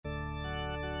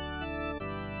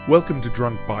Welcome to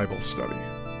Drunk Bible Study.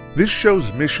 This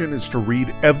show's mission is to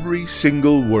read every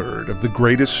single word of the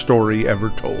greatest story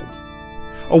ever told.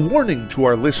 A warning to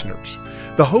our listeners,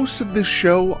 the hosts of this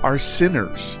show are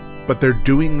sinners, but they're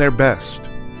doing their best.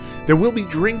 There will be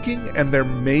drinking and there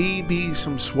may be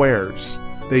some swears.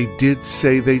 They did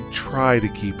say they'd try to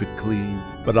keep it clean,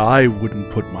 but I wouldn't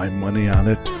put my money on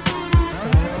it.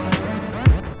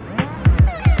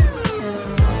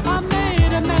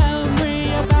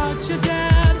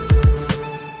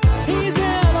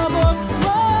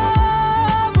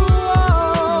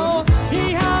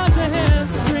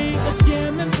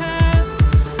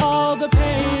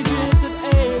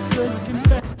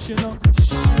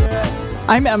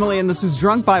 I'm Emily, and this is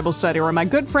Drunk Bible Study, where my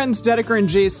good friends Dedeker and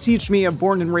Jace teach me, a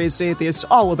born and raised atheist,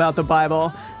 all about the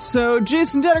Bible. So,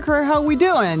 Jace and Dedeker, how we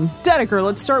doing? Dedeker,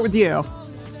 let's start with you.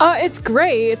 It's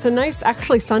great. It's a nice,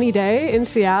 actually sunny day in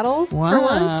Seattle for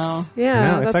once.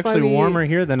 Yeah, no, it's actually warmer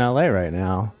here than LA right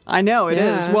now. I know, it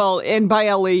is. Well, and by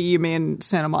LA, you mean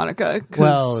Santa Monica.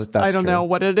 Well, that's I don't true. know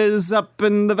what it is up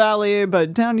in the valley,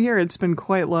 but down here it's been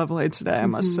quite lovely today, I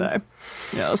must say.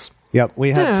 Yes. Yep,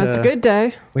 it's a good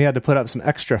day. We had to put up some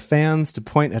extra fans to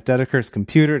point at Dedeker's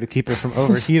computer to keep it from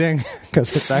overheating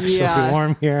because it's actually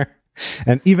warm here.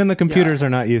 And even the computers are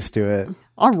not used to it.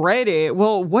 Alrighty.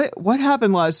 Well, what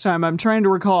happened last time? I'm trying to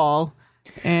recall,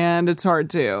 and it's hard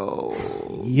to.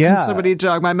 Yeah. Can somebody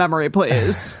jog my memory,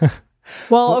 please?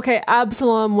 Well, okay,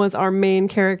 Absalom was our main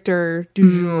character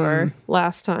du jour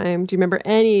last time. Do you remember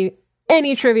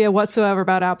any trivia whatsoever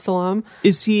about Absalom?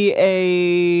 Is he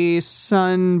a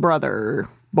son-brother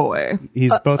boy?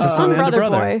 He's both a son and a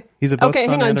brother. Boy. He's a both okay,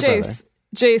 son hang on, and a brother.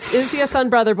 Jace, is he a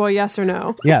son-brother boy, yes or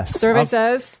no? Yes. Survey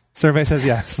says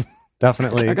yes.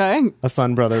 Definitely. Okay. A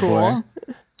son-brother boy.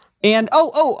 And,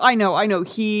 I know.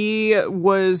 He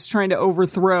was trying to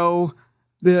overthrow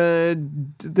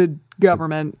the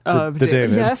government of the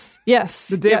David. Yes.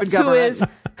 The David government.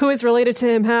 Who is related to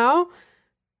him how?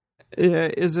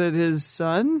 Is it his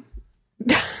son?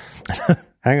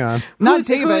 Hang on. Not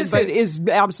David, but is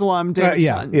Absalom David's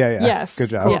son? Yeah. Yes.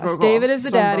 Good job. Yes. David is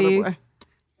the daddy. Boy.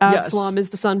 Absalom is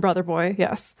the son-brother boy.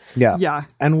 Yes. Yeah.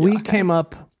 And we came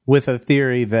up with a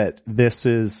theory that this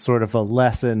is sort of a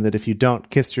lesson that if you don't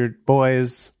kiss your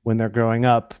boys when they're growing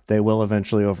up, they will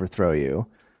eventually overthrow you.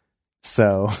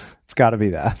 So it's got to be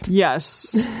that.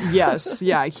 Yes. Yeah.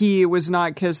 David was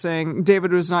not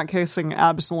kissing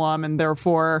Absalom, and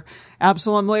therefore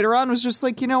Absalom later on was just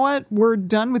like, you know what? We're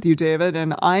done with you, David,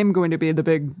 and I'm going to be the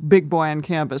big boy on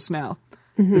campus now.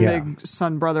 The big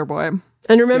son brother boy.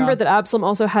 And remember that Absalom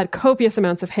also had copious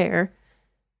amounts of hair.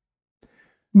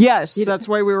 Yes, that's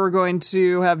why we were going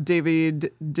to have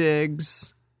David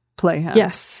Diggs play him.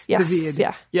 Yes. David.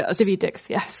 Yeah. Yes. David Diggs.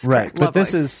 Yes. Right. Correct.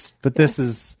 This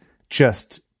is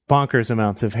just bonkers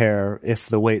amounts of hair if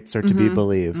the weights are to be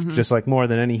believed, just like more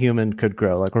than any human could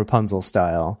grow, like Rapunzel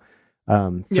style.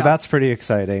 So that's pretty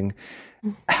exciting.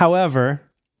 However,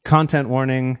 content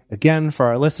warning, again, for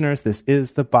our listeners, this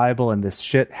is the Bible and this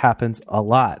shit happens a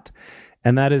lot.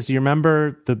 And that is, do you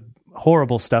remember the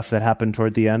horrible stuff that happened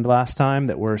toward the end last time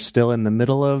that we're still in the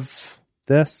middle of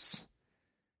this?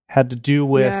 Had to do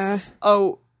with...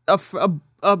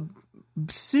 a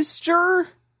sister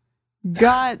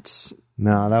got...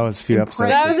 No, that was a few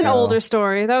episodes That was an ago. older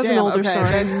story.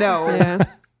 story. No. Yeah.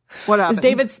 What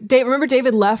happened? Remember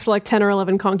David left like 10 or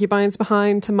 11 concubines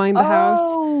behind to mind the house?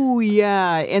 Oh,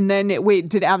 yeah. And then,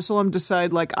 did Absalom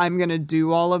decide, like, I'm going to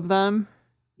do all of them?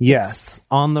 Yes,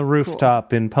 on the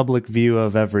rooftop in public view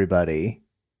of everybody.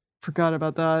 Forgot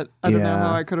about that. I don't know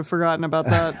how I could have forgotten about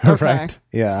that. Okay. Right.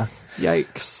 Yeah.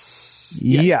 Yikes.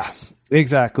 Yeah,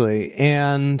 exactly.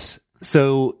 And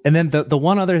then the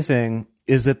one other thing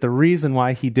is that the reason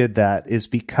why he did that is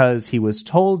because he was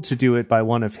told to do it by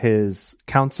one of his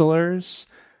counselors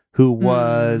who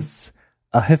was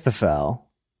Ahithophel.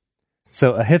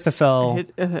 So Ahithophel.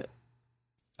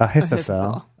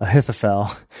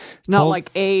 Not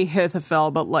like Ahithophel,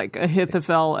 but like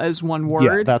Ahithophel as one word.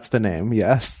 Yeah, that's the name.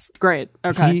 Yes. Great.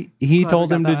 Okay. He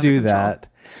told him to do that.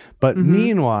 But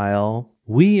meanwhile,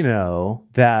 we know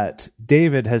that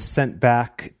David has sent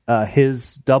back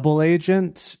his double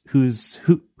agent, who's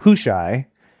Hushai.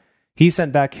 He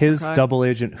sent back his double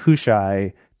agent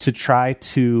Hushai to try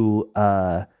to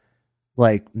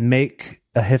make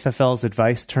Ahithophel's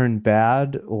advice turn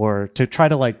bad, or to try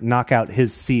to like knock out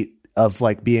his seat of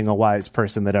like being a wise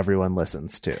person that everyone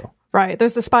listens to. Right.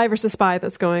 There's the spy versus spy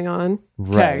that's going on.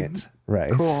 Right.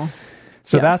 Cool.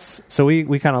 So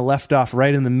we kind of left off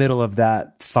right in the middle of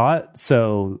that thought.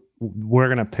 So we're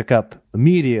going to pick up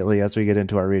immediately as we get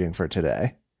into our reading for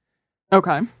today.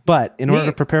 Okay. But in order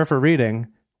to prepare for reading,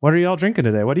 what are y'all drinking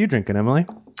today? What are you drinking, Emily?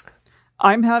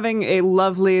 I'm having a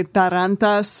lovely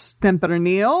Tarantas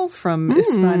Tempranillo from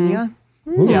España.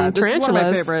 Yeah, this is one of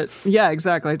my favorite. Yeah,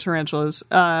 exactly. Tarantulas.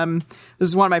 This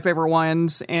is one of my favorite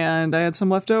wines, and I had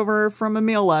some left over from a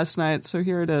meal last night, so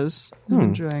here it is. I'm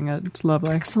enjoying it. It's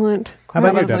lovely. Excellent. How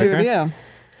about you, Dedeker?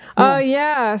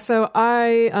 Yeah. So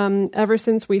I, ever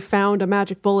since we found a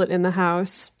magic bullet in the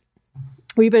house,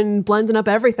 we've been blending up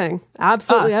everything.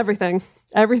 Absolutely everything.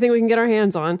 Everything we can get our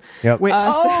hands on. Yep. Wait,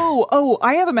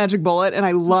 I have a magic bullet and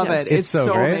I love it. It's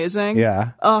so amazing.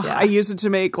 Yeah. I use it to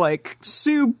make like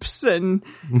soups and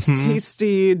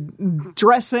tasty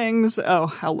dressings. Oh,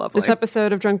 how lovely. This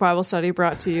episode of Drunk Bible Study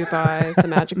brought to you by the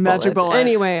Magic Bullet.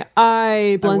 Anyway,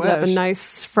 I blended up a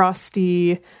nice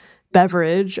frosty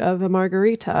beverage of a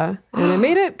margarita and I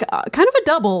made it kind of a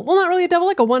double. Well, not really a double,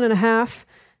 like a 1.5.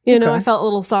 You know, I felt a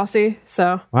little saucy.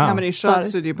 So How many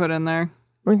shots did you put in there?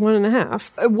 Like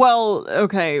 1.5. Well,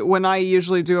 okay. When I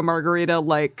usually do a margarita,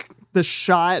 like the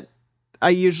shot, I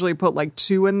usually put like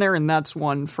 2 in there, and that's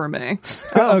 1 for me.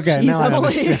 Okay, now I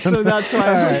understand. So that's why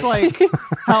I was like,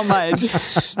 how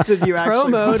much did you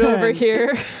actually Pro mode put over in?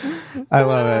 here. I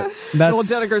love it. Well,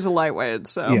 Dedeker's a lightweight,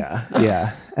 so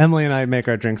Yeah. Emily and I make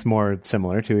our drinks more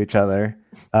similar to each other,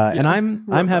 and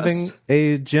I'm having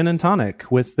a gin and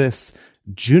tonic with this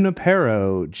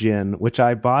Junipero gin, which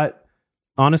I bought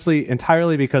honestly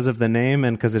entirely because of the name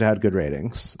and because it had good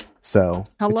ratings. So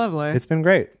how lovely! It's been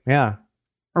great. Yeah.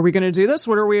 Are we going to do this?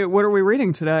 What are we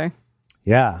reading today?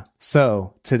 Yeah.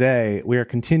 So today we are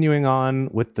continuing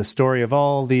on with the story of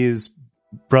all these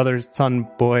brother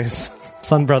boys.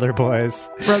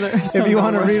 If you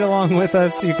want to read along with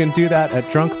us, you can do that at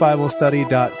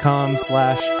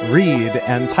drunkbiblestudy.com/read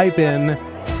and type in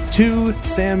 2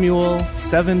 Samuel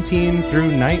 17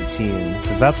 through 19,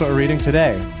 because that's what we're reading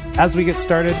today. As we get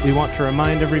started, we want to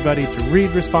remind everybody to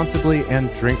read responsibly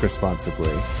and drink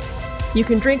responsibly. You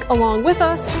can drink along with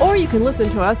us, or you can listen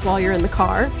to us while you're in the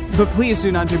car. But please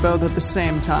do not do both at the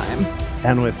same time.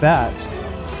 And with that,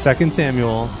 2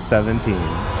 Samuel 17.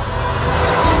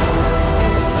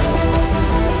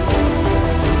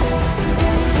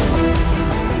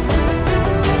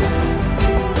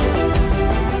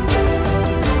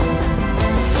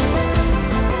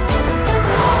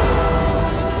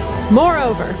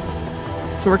 Moreover,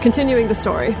 so we're continuing the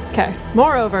story. Okay.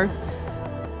 Moreover,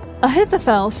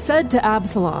 Ahithophel said to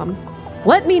Absalom,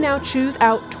 "Let me now choose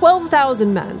out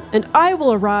 12,000 men, and I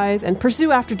will arise and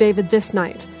pursue after David this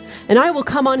night. And I will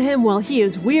come on him while he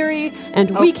is weary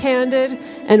and weak-handed,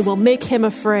 and will make him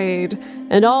afraid.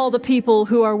 And all the people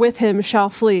who are with him shall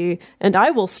flee, and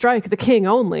I will strike the king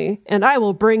only, and I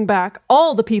will bring back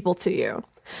all the people to you.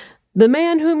 The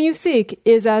man whom you seek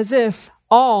is as if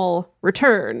all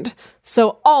returned,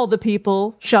 so all the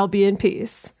people shall be in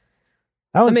peace."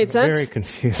 That was made sense? very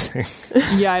confusing.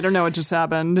 Yeah, I don't know what just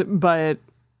happened, but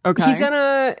okay.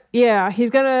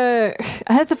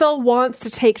 Ahithophel wants to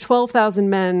take 12,000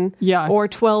 men or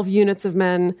 12 units of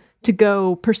men to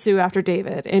go pursue after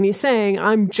David. And he's saying,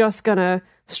 I'm just going to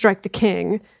strike the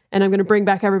king and I'm going to bring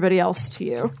back everybody else to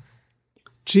you.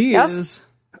 Jeez. Yes?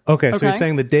 Okay, so you're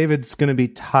saying that David's going to be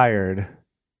tired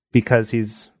because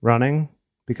he's running?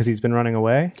 Because he's been running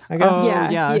away, I guess? Oh,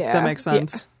 yeah, that makes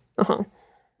sense. Yeah. Uh-huh.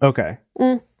 Okay.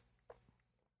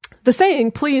 The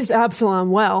saying pleased Absalom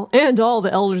well, and all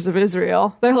the elders of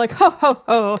Israel. They're like, ho, ho,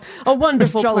 ho, a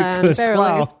wonderful plan. Good.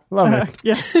 Wow. Love it.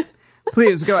 Yes.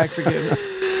 Please go execute it.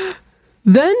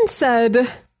 Then said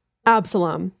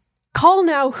Absalom, "Call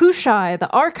now Hushai the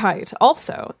Archite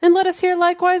also, and let us hear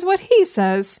likewise what he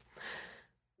says."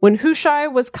 When Hushai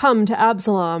was come to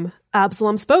Absalom,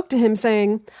 Absalom spoke to him,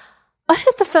 saying,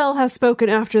 "Ahithophel has spoken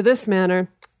after this manner.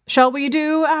 Shall we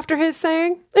do after his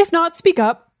saying? If not, speak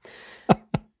up."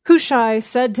 Hushai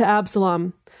said to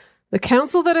Absalom, "The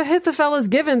counsel that Ahithophel has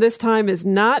given this time is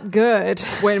not good."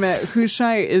 Wait a minute.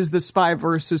 Hushai is the spy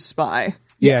versus spy.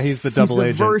 Yeah, he's the double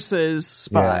agent. Versus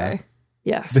spy.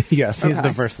 Yeah. Yes. Yes, he's the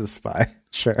versus spy.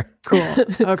 Sure. Cool.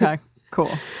 Okay. Cool.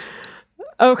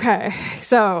 Okay.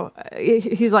 So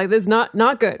he's like, this is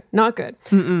not good. Not good.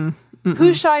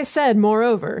 Hushai said,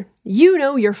 moreover, "You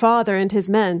know your father and his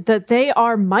men, that they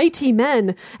are mighty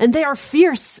men, and they are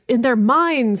fierce in their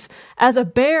minds, as a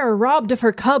bear robbed of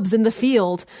her cubs in the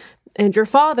field. And your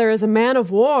father is a man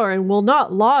of war, and will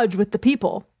not lodge with the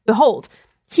people. Behold,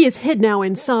 he is hid now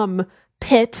in some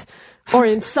pit, or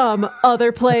in some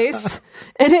other place.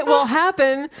 And it will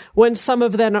happen, when some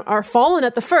of them are fallen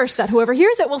at the first, that whoever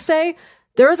hears it will say,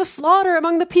 there is a slaughter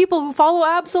among the people who follow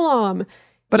Absalom."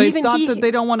 But even I thought that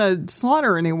they don't want to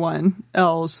slaughter anyone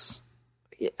else.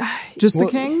 Just the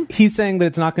king? He's saying that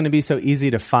it's not going to be so easy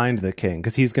to find the king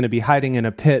because he's going to be hiding in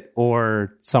a pit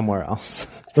or somewhere else.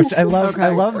 Which I love. I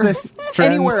love this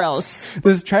trend. Anywhere else.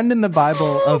 This trend in the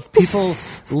Bible of people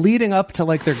leading up to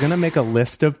like they're going to make a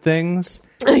list of things.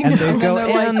 And they go,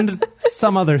 and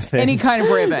some other thing. Any kind of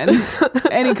raven.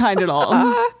 Any kind at all.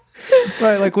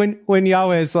 Right, like when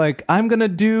Yahweh is like, I'm going to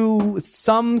do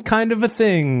some kind of a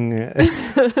thing.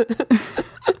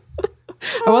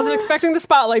 I wasn't expecting the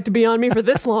spotlight to be on me for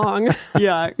this long.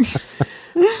 Yeah.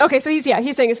 Okay, so he's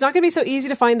saying it's not going to be so easy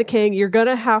to find the king. You're going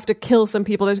to have to kill some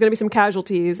people. There's going to be some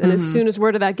casualties. And as soon as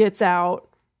word of that gets out,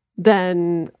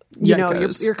 then, you know,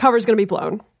 your cover's going to be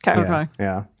blown. Okay.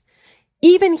 Yeah.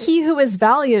 Even he who is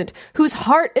valiant, whose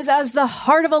heart is as the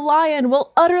heart of a lion,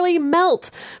 will utterly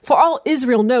melt. For all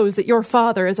Israel knows that your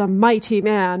father is a mighty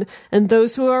man, and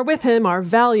those who are with him are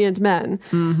valiant men.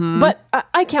 But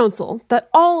I counsel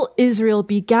that all Israel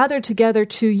be gathered together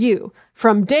to you,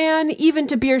 from Dan even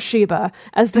to Beersheba,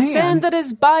 as the sand that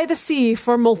is by the sea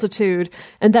for multitude,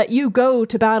 and that you go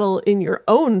to battle in your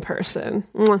own person.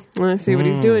 I see what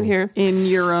he's doing here. In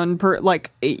your own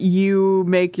like you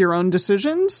make your own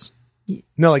decisions?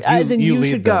 No, like as in you lead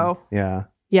should them. go. Yeah.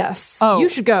 Yes. Oh. You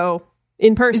should go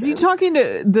in person. Is he talking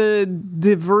to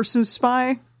the versus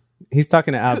spy? He's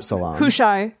talking to Absalom.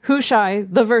 Hushai,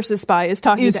 the versus spy, is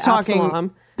talking to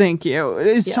Absalom. Thank you.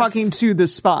 Is talking to the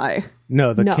spy.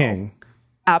 No, the king.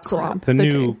 Absalom. The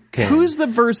new king. Who's the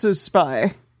versus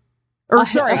spy? Or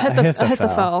sorry,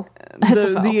 Ahithophel.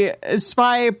 The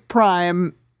spy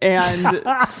prime and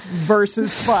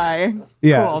versus spy.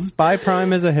 Yeah, cool. Spy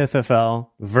Prime is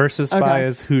Ahithophel, versus Spy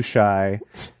is Hushai,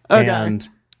 and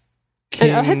King...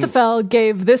 And Ahithophel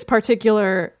gave this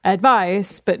particular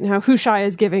advice, but now Hushai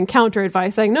is giving counter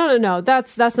advice, saying, no,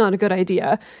 that's not a good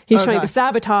idea. He's trying to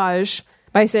sabotage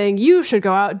by saying, you should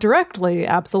go out directly,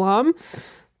 Absalom.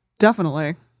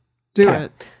 Definitely. Do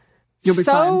it. You'll be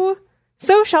fine.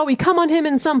 So shall we come on him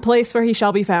in some place where he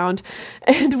shall be found,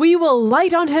 and we will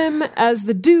light on him as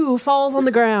the dew falls on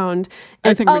the ground.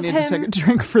 And I think we need to take a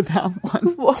drink for that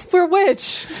one. For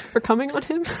which? For coming on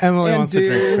him? Emily wants to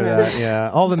drink for that,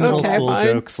 yeah. All the middle school fine.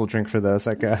 jokes will drink for this,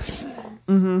 I guess.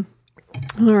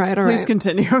 Mm-hmm. All right. Please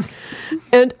continue.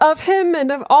 And of him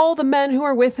and of all the men who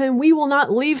are with him, we will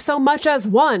not leave so much as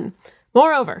one.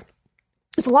 Moreover...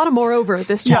 There's a lot of moreover at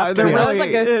this chapter. Yeah,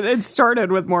 really, it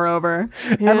started with moreover.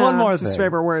 Yeah. And one more It's his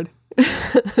favorite word.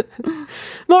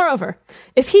 Moreover,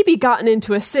 if he be gotten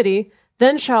into a city,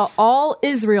 then shall all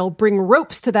Israel bring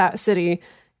ropes to that city,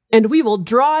 and we will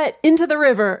draw it into the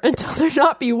river until there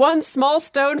not be one small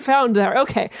stone found there.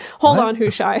 Okay, hold on,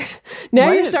 Hushai.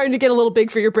 Now you're starting to get a little big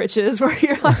for your britches, where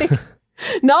you're like,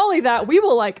 not only that, we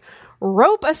will like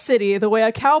rope a city the way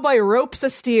a cowboy ropes a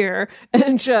steer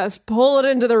and just pull it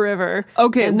into the river.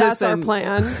 Okay, and that's our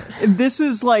plan. This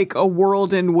is like a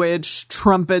world in which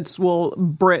trumpets will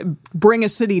bring a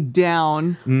city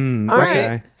down. All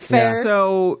right, fair.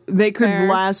 So they could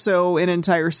lasso an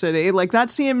entire city. Like that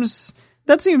seems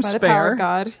By the fair. power of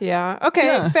God, yeah.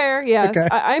 Okay, fair, yes. Okay.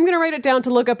 I'm going to write it down to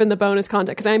look up in the bonus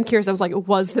content, because I'm curious. I was like,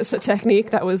 was this a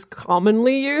technique that was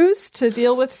commonly used to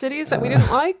deal with cities that we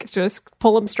didn't like? Just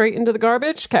pull them straight into the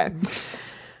garbage? Okay.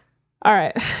 All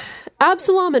right.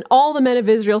 Absalom and all the men of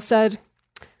Israel said,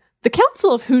 the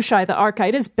counsel of Hushai the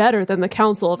Archite is better than the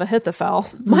counsel of Ahithophel.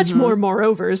 Much more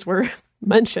moreovers were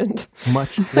mentioned.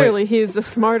 Clearly, he's the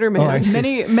smarter man.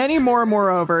 Many more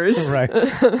moreovers.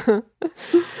 Right.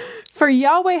 For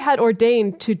Yahweh had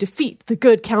ordained to defeat the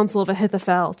good counsel of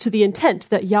Ahithophel to the intent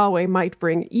that Yahweh might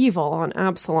bring evil on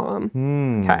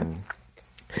Absalom. Okay.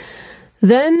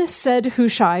 Then said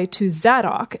Hushai to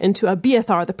Zadok and to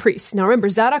Abiathar the priest. Now remember,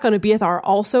 Zadok and Abiathar are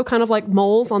also kind of like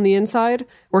moles on the inside,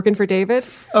 working for David.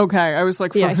 Okay, I was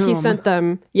like, for whom? He sent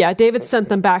them. Yeah, David sent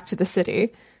them back to the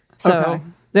city. So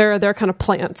they're kind of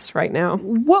plants right now.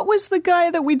 What was the guy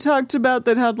that we talked about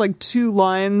that had like two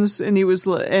lines, and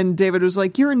David was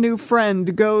like, "You're a new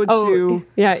friend. Go to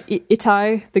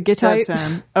Ittai the Gittite." That's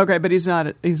him. Okay, but he's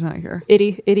not here.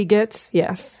 Itty Gitz.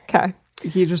 Yes. Okay.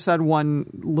 He just had one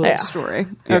little story.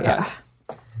 Okay. Yeah.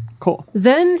 Cool.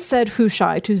 Then said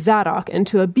Hushai to Zadok and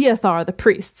to Abiathar the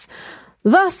priests,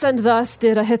 thus and thus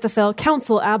did Ahithophel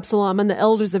counsel Absalom and the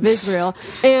elders of Israel,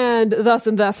 and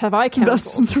thus have I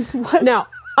counseled. What? Now,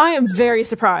 I am very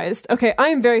surprised. Okay, I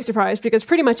am very surprised because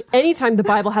pretty much anytime the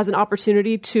Bible has an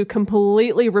opportunity to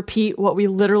completely repeat what we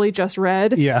literally just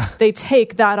read, they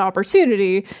take that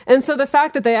opportunity. And so the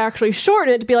fact that they actually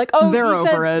shorten it to be like, oh, they're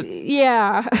over it.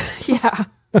 Yeah. Yeah.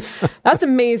 That's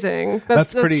amazing.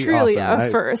 That's pretty truly awesome. a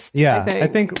first. Yeah. I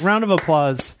think round of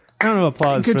applause Round of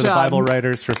applause Good for the job. Bible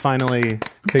writers for finally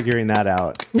figuring that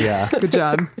out. Yeah. Good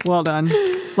job. Well done.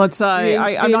 Let's.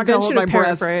 I'm not going to hold my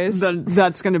breath.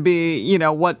 That's going to be,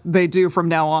 what they do from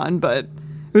now on. But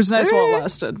it was nice while it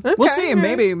lasted. Okay, we'll see.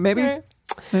 Maybe. Right.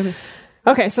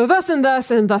 Okay, so thus and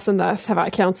thus and thus and thus have I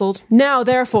counseled. Now,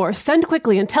 therefore, send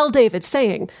quickly and tell David,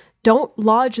 saying, don't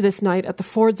lodge this night at the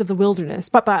fords of the wilderness,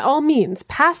 but by all means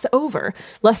pass over,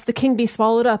 lest the king be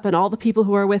swallowed up and all the people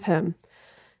who are with him.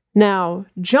 Now,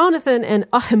 Jonathan and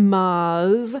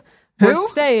Ahimaaz were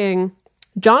staying.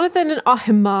 Jonathan and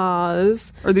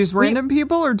Ahimaaz. Are these random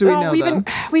people, or do we know them?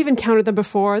 We've encountered them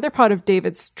before. They're part of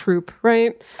David's troop,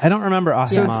 right? I don't remember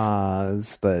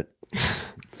Ahimaaz, but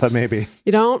maybe.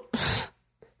 You don't?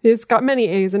 He's got many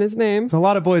A's in his name. There's a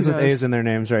lot of boys with A's in their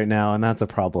names right now, and that's a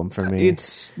problem for me.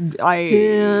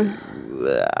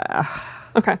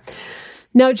 Okay.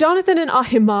 Now, Jonathan and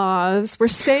Ahimaaz were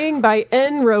staying by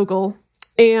En Rogel,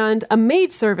 and a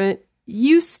maidservant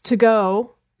used to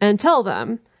go and tell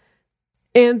them.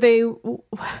 And they...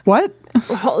 What?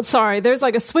 Sorry, there's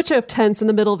like a switch of tense in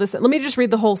the middle of this. Let me just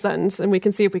read the whole sentence, and we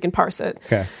can see if we can parse it.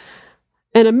 Okay.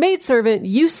 And a maidservant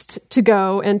used to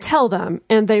go and tell them,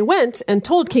 and they went and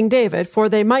told King David, for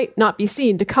they might not be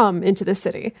seen to come into the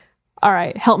city. All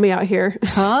right, help me out here.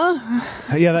 Huh?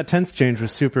 Yeah, that tense change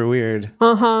was super weird.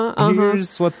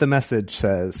 Here's what the message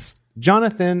says.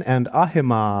 Jonathan and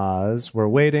Ahimaaz were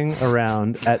waiting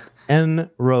around at En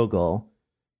Rogel.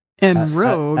 At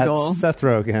Seth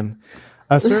Rogen.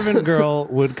 A servant girl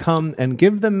would come and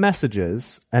give them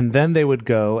messages, and then they would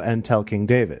go and tell King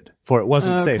David, for it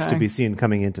wasn't safe to be seen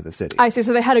coming into the city. I see,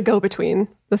 so they had a go-between,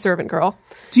 the servant girl.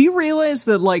 Do you realize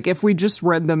that, if we just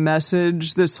read the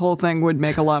message, this whole thing would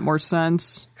make a lot more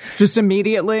sense? Just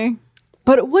immediately?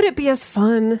 But would it be as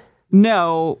fun?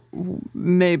 No,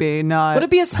 maybe not. Would it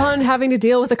be as fun having to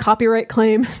deal with a copyright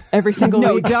claim every single week?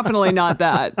 No, definitely not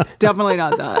that. Definitely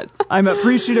not that. I'm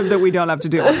appreciative that we don't have to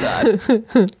deal with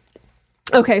that.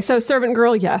 Okay, so servant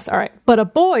girl, yes, all right. But a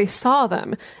boy saw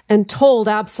them and told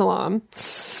Absalom.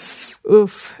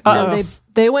 Oof. And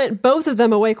they went, both of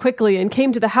them, away quickly and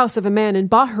came to the house of a man in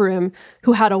Bahurim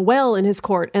who had a well in his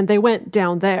court, and they went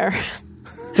down there.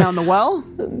 Down the well?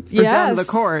 Yes. Down the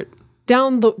court?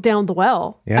 Down the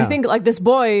well. Yeah. I think this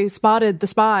boy spotted the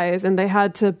spies and they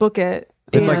had to book it.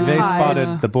 It's like they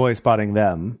spotted the boy spotting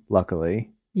them, luckily.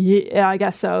 Yeah, I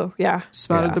guess so. Yeah.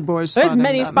 Spotted the boys. There's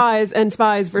many them. spies and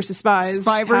spies versus spies.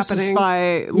 Spy versus happening.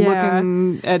 spy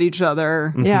looking at each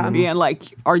other. Yeah. Being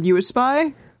like, are you a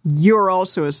spy? You're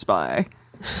also a spy.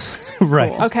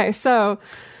 Right. Cool. Okay, so,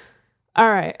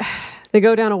 all right. They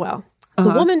go down a well. The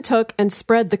woman took and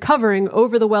spread the covering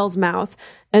over the well's mouth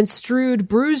and strewed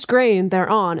bruised grain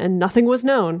thereon, and nothing was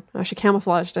known. She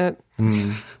camouflaged it.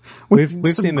 We've Some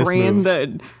seen this grain move. that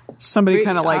somebody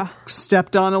kind of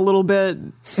stepped on a little bit.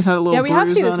 It had a little We have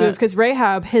bruise seen this on move it. because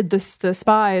Rahab hid the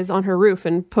spies on her roof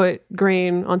and put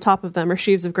grain on top of them, or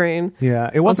sheaves of grain. Yeah,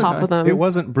 it wasn't. On top of them. It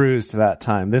wasn't bruised that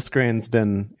time. This grain's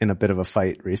been in a bit of a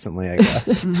fight recently, I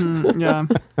guess. Yeah,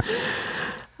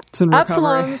 it's in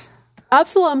recovery.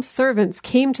 Absalom's servants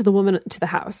came to the woman to the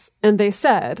house, and they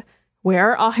said,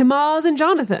 "Where are Ahimaaz and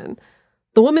Jonathan?"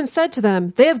 The woman said to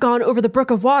them, "They have gone over the brook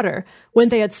of water. When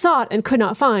they had sought and could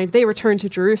not find, they returned to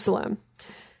Jerusalem."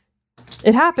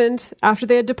 It happened, after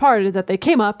they had departed, that they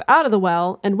came up out of the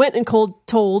well and went and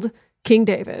told King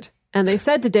David. And they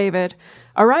said to David,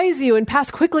 "Arise you and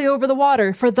pass quickly over the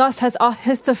water, for thus has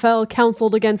Ahithophel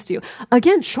counseled against you."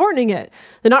 Again, shortening it.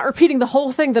 They're not repeating the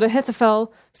whole thing that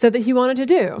Ahithophel said that he wanted to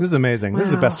do. This is amazing. Wow. This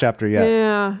is the best chapter yet.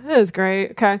 Yeah, it is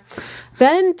great. Okay.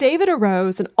 Then David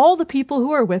arose and all the people who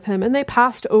were with him, and they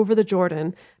passed over the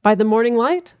Jordan. By the morning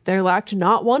light, there lacked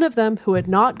not one of them who had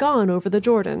not gone over the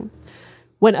Jordan.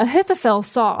 When Ahithophel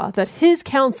saw that his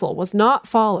counsel was not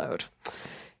followed,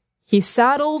 he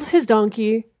saddled his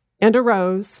donkey and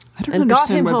arose I don't and got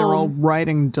him understand why home. they're all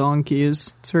riding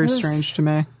donkeys. It's very strange to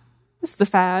me. It's the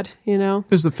fad, you know? It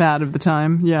was the fad of the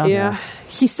time. Yeah.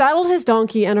 He saddled his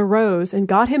donkey and arose and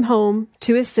got him home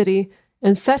to his city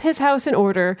and set his house in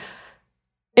order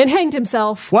and hanged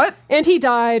himself. What? And he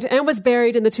died and was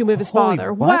buried in the tomb of his Holy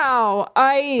father. what?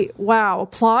 Wow.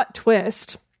 Plot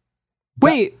twist.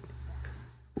 Wait.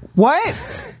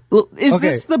 What? Is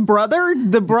this the brother?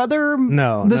 The brother?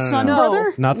 No. The son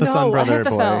brother? Not the son brother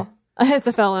Ahithophel. boy.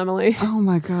 Ahithophel, Emily. Oh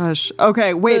my gosh.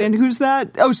 Okay, wait, and who's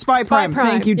that? Oh, Spy Prime.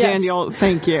 Thank you, yes. Daniel.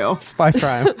 Thank you. Spy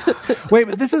Prime. Wait,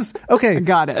 but this is okay. I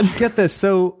got it. Get this.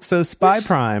 So Spy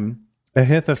Prime,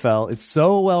 Ahithophel, is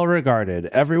so well regarded.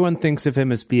 Everyone thinks of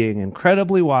him as being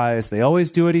incredibly wise. They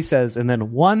always do what he says, and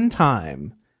then one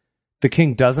time, the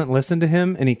king doesn't listen to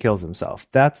him, and he kills himself.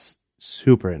 That's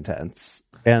super intense.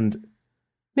 And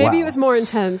Maybe Wow. it was more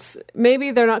intense.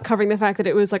 Maybe they're not covering the fact that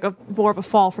it was like more of a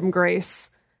fall from grace,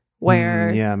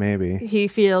 where Yeah, maybe. he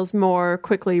feels more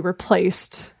quickly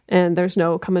replaced and there's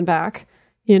no coming back.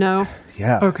 You know,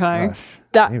 Yeah. Okay.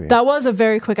 Gosh, maybe. that was a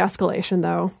very quick escalation,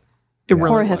 though. It Poor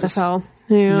really was. Ahithophel.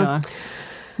 Yeah. Yeah.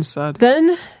 I'm sad.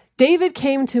 Then David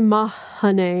came to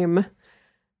Mahanaim.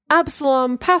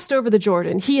 Absalom passed over the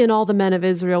Jordan, he and all the men of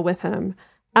Israel with him.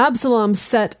 Absalom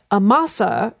set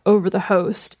Amasa over the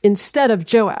host instead of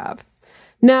Joab.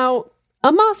 Now,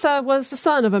 Amasa was the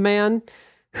son of a man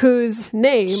whose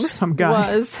name Some guy.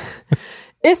 was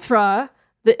Ithra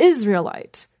the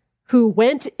Israelite, who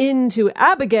went into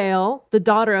Abigail, the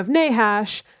daughter of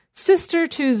Nahash, sister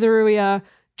to Zeruiah,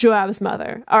 Joab's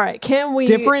mother. All right, can we...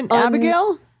 Different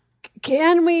Abigail?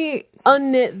 Can we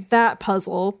unknit that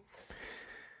puzzle?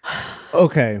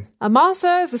 Okay.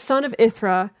 Amasa is the son of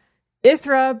Ithra.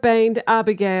 Ithra banged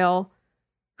Abigail,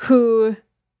 who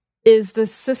is the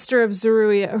sister of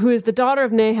Zeruiah, who is the daughter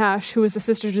of Nahash, who is the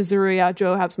sister to Zeruiah,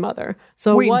 Joab's mother.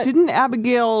 So Wait, what?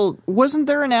 wasn't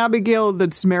there an Abigail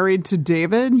that's married to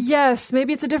David? Yes,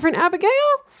 maybe it's a different Abigail?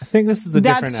 I think this is a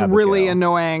different That's Abigail. really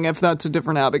annoying if that's a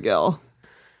different Abigail.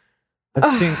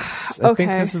 I think okay.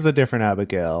 this is a different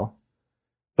Abigail.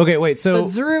 Okay, wait. So But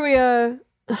Zeruiah...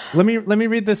 let me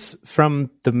read this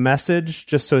from the Message,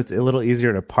 just so it's a little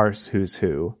easier to parse who's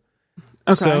who.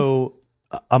 Okay. So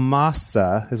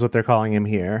Amasa is what they're calling him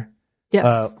here.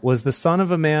 Yes. Was the son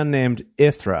of a man named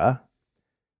Ithra,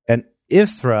 and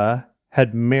Ithra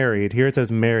had married. Here it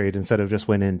says married instead of just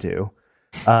went into.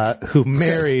 Who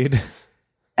married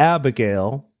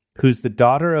Abigail, who's the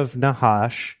daughter of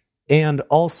Nahash and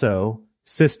also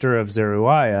sister of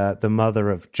Zeruiah, the mother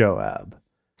of Joab.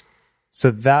 So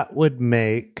that would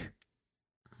make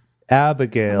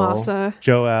Abigail Amasa.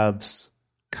 Joab's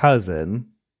cousin,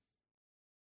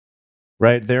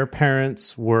 right? Their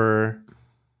parents were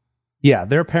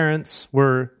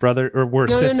brother or were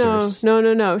sisters.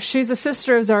 No. She's a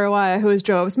sister of Zeruiah, who is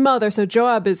Joab's mother. So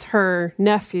Joab is her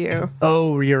nephew.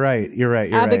 Oh, you're right.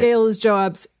 Abigail is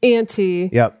Joab's auntie.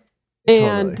 Yep.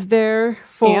 And Totally.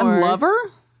 therefore... And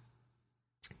lover?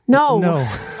 No. No.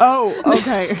 Oh,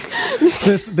 okay.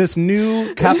 this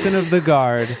new captain of the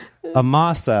guard,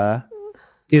 Amasa,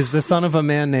 is the son of a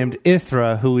man named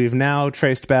Ithra, who we've now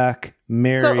traced back,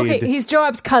 married. So, okay, he's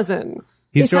Joab's cousin.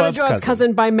 He's kind of Joab's Joab's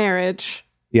cousin by marriage.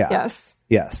 Yeah.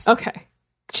 Yes. Okay.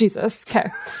 Jesus. Okay.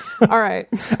 All right.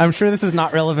 I'm sure this is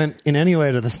not relevant in any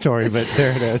way to the story, but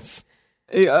there it is.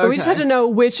 Yeah, But we just had to know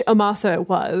which Amasa it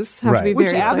was. Have to be Right.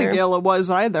 Which very clear. Abigail it was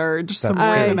either. Just some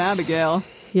That's random true. Abigail.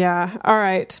 Yeah. All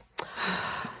right.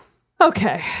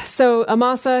 Okay. So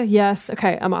Amasa, yes.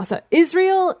 Okay. Amasa.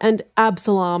 Israel and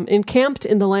Absalom encamped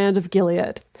in the land of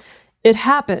Gilead. It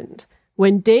happened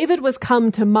when David was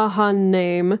come to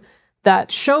Mahanaim that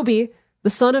Shobi, the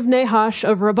son of Nahash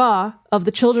of Rabbah of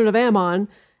the children of Ammon,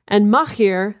 and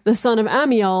Machir, the son of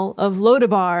Amiel of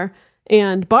Lodabar,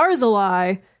 and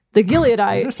Barzillai, the Those are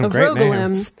Gileadite some of great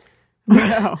Rogelim,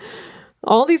 names.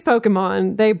 all these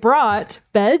Pokemon, they brought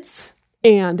beds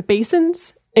and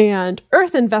basins and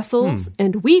earthen vessels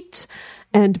and wheat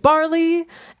and barley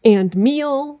and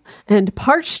meal and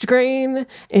parched grain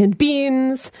and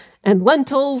beans and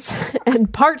lentils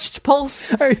and parched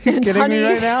pulse Are you and kidding honey me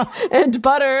right now? and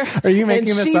butter. Are you making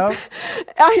and this sheep. up?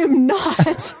 I am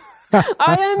not.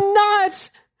 I am not.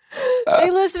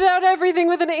 They listed out everything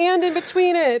with an and in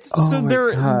between it. So my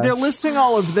they're gosh. they're listing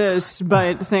all of this,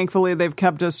 but thankfully they've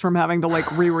kept us from having to like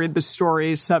reread the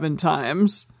story 7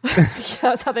 times.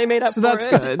 That's how they made up So for that's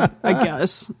it. good, I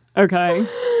guess. Okay.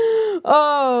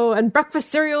 Oh, and breakfast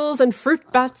cereals and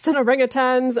fruit bats and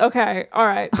orangutans. Okay, all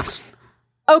right.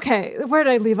 Okay, where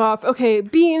did I leave off? Okay,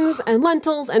 beans and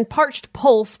lentils and parched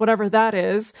pulse, whatever that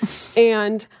is,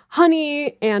 and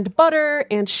honey and butter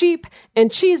and sheep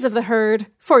and cheese of the herd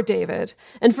for David,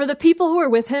 and for the people who were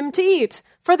with him to eat.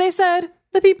 For they said,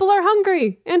 the people are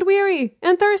hungry and weary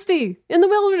and thirsty in the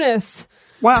wilderness.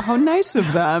 Wow, how nice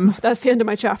of them. That's the end of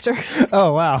my chapter.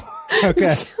 Oh, wow.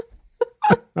 Okay.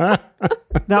 That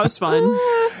was fun.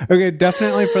 Okay,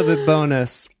 definitely for the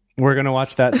bonus, we're going to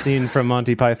watch that scene from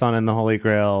Monty Python and the Holy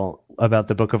Grail about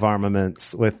the Book of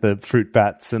Armaments with the fruit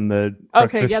bats and the Okay,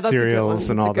 breakfast yeah, that's a good cereals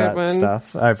one. and That's a all good that one.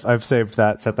 stuff. I've saved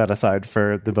that, set that aside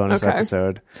for the bonus Okay.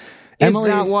 episode. Is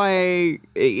Emily, that why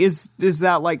is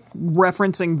that like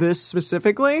referencing this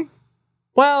specifically?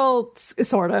 Well,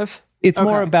 sort of. it's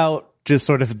more Okay. about just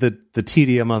sort of the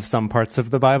tedium of some parts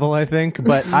of the Bible, I think.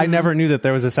 But I never knew that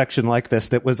there was a section like this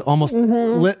that was almost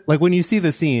like when you see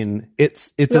the scene,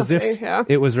 it's as if see, yeah.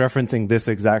 it was referencing this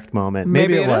exact moment.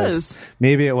 Maybe Maybe, it was. is.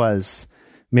 Maybe it was.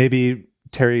 Maybe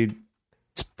Terry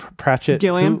Pratchett,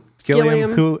 Gilliam?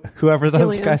 whoever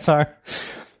those Gilliam. guys are.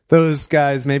 Those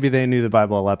guys, maybe they knew the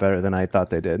Bible a lot better than I thought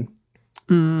they did.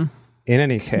 In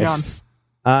any case,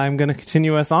 I'm going to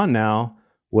continue us on now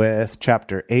with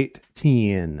chapter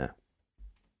 18.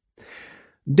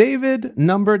 David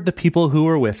numbered the people who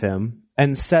were with him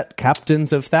and set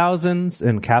captains of thousands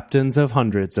and captains of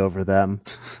hundreds over them.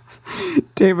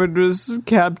 David was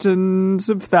captains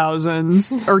of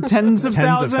thousands or tens of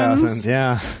thousands. Tens of thousands,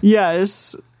 yeah.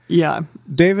 Yes. Yeah.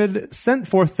 David sent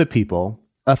forth the people,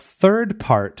 a third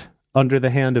part under the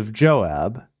hand of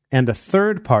Joab, and a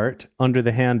third part under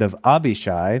the hand of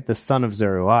Abishai, the son of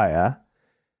Zeruiah,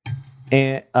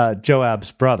 and,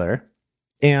 Joab's brother,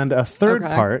 and a third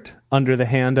part under the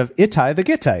hand of Ittai the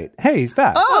Gittite. Hey, he's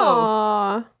back.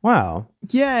 Aww. Wow.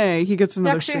 Yay, he gets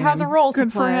another actually scene. has a role to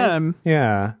Good for play. him.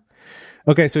 Yeah.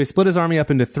 Okay, so he split his army up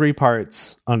into three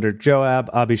parts under Joab,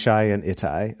 Abishai, and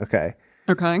Ittai. Okay.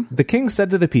 Okay. The king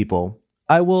said to the people,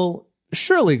 I will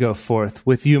surely go forth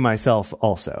with you myself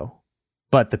also.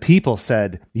 But the people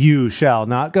said, you shall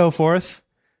not go forth,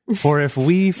 for if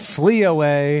we flee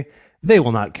away, they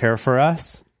will not care for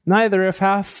us. Neither if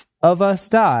half of us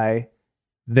die,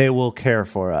 they will care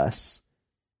for us.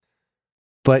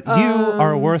 But you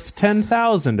are worth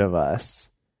 10,000 of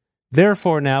us.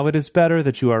 Therefore now it is better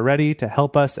that you are ready to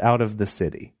help us out of the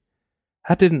city.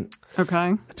 That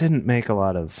didn't make a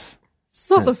lot of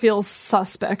sense. It also feels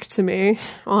suspect to me,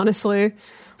 honestly.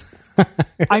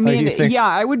 I mean, yeah,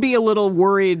 I would be a little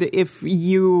worried if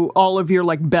all of your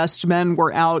like best men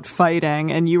were out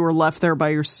fighting and you were left there by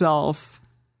yourself.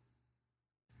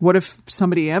 What if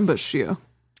somebody ambushed you?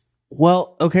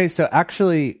 Well, okay, so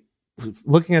actually,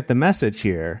 looking at the message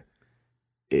here,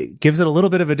 it gives it a little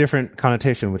bit of a different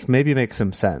connotation, which maybe makes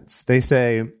some sense. They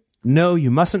say, no, you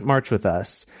mustn't march with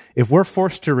us. If we're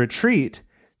forced to retreat,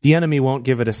 the enemy won't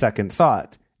give it a second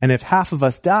thought. And if half of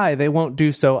us die, they won't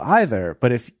do so either.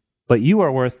 But you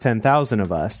are worth 10,000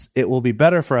 of us. It will be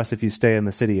better for us if you stay in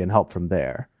the city and help from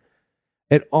there.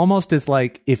 It almost is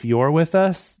like if you're with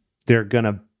us, they're going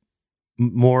to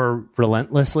more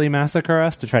relentlessly massacre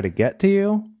us to try to get to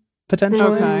you,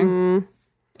 potentially. Okay.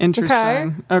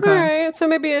 Interesting. Okay. All right. So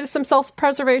maybe it's some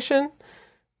self-preservation.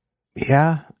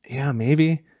 Yeah,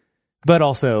 maybe. But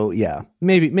also, yeah,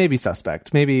 maybe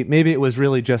suspect. Maybe it was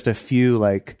really just a few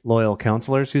like loyal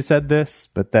counselors who said this,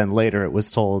 but then later it was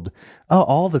told, oh,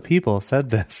 all the people said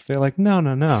this. They're like, no,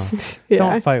 Yeah.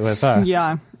 don't fight with us.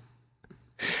 Yeah.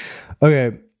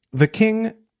 Okay, the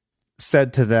king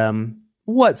said to them,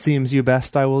 what seems you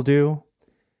best I will do?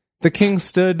 The king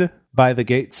stood by the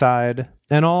gate side,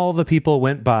 and all the people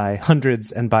went by,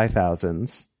 hundreds and by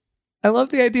thousands. I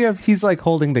love the idea of he's like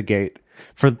holding the gate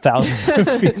for thousands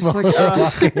of people like,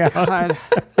 walking out. God.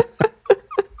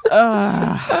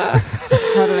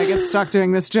 How did I get stuck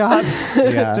doing this job?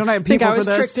 Yeah. Don't I have I think people I was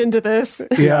for this? tricked into this.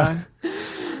 Yeah.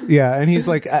 Yeah, and he's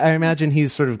like, I imagine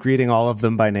he's sort of greeting all of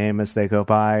them by name as they go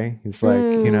by. He's like,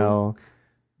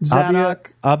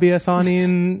 Zadok.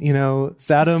 Abiathanin,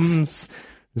 Zadams,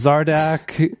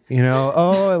 Zardak,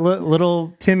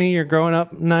 little Timmy, you're growing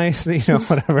up nice,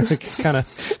 whatever. He's kind of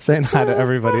saying hi to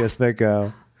everybody as they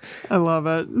go. I love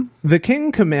it. The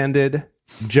king commanded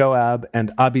Joab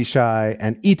and Abishai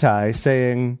and Ittai,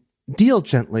 saying, deal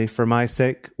gently for my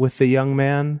sake with the young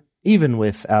man, even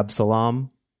with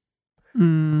Absalom.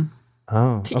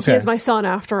 Oh, okay. He is my son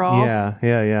after all.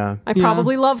 Yeah. I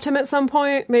probably loved him at some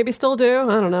point. Maybe still do.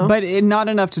 I don't know. But not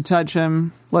enough to touch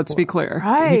him. Let's be clear.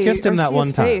 Right. He kissed him Or that see one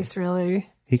his time. face, really.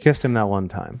 He kissed him that one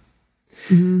time.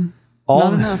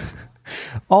 Not enough.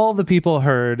 All the people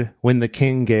heard when the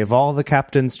king gave all the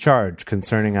captains charge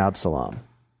concerning Absalom.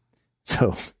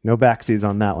 So, no backsies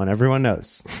on that one. Everyone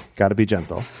knows. Got to be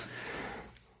gentle.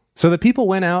 So the people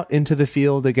went out into the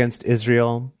field against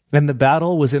Israel, and the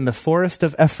battle was in the forest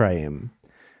of Ephraim.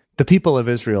 The people of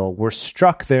Israel were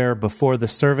struck there before the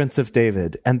servants of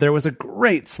David, and there was a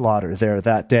great slaughter there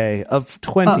that day of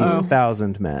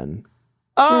 20,000 men.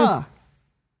 I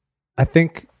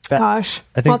think that... Gosh,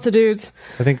 lots of dudes.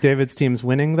 I think David's team's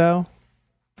winning, though.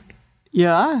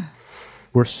 Yeah.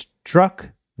 Were struck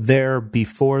there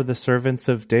before the servants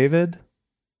of David.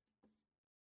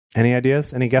 Any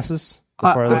ideas? Any guesses?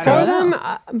 Before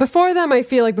Before them, I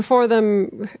feel like before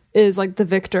them is like the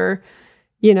victor,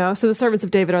 so the servants of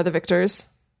David are the victors.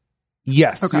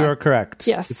 Yes, Okay. you are correct.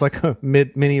 Yes. It's like a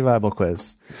mini Bible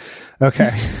quiz. Okay.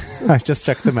 I just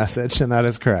checked the message and that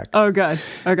is correct. Oh, good.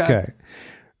 Okay.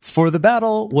 For the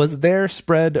battle was there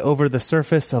spread over the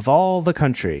surface of all the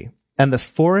country, and the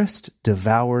forest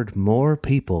devoured more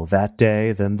people that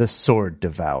day than the sword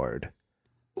devoured.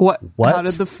 What? What? How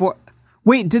did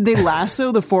Wait, did they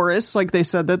lasso the forest like they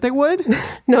said that they would?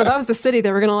 No, that was the city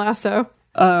they were going to lasso.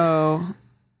 Oh,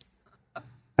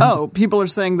 people are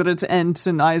saying that it's Ents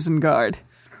and Isengard.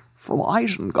 From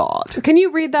Isengard. Can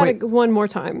you read that one more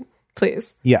time,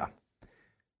 please? Yeah.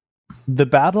 The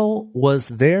battle was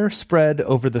there spread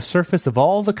over the surface of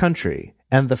all the country,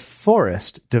 and the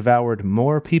forest devoured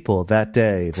more people that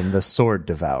day than the sword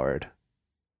devoured.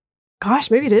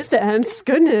 Gosh, maybe it is the Ents.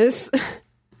 Goodness.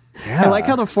 Yeah. I like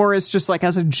how the forest just like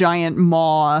has a giant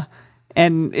maw,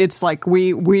 and it's like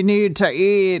we need to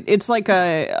eat. It's like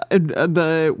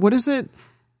the what is it?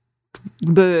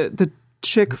 The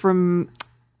chick from.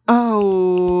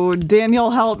 Oh, Daniel,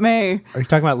 help me. Are you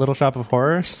talking about Little Shop of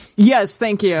Horrors? Yes,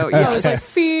 thank you. Yes. It's like,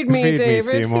 feed me, Feed me, David.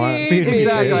 Seymour. Feed me.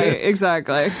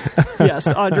 Exactly.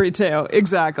 Yes, Audrey too.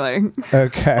 Exactly.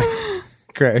 Okay.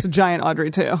 Great. It's a giant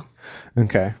Audrey too.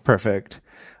 Okay, perfect.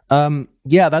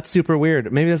 Yeah, that's super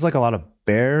weird. Maybe there's like a lot of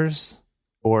bears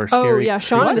or scary Oh, yeah.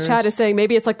 Sean in the creatures. chat is saying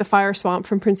maybe it's like the fire swamp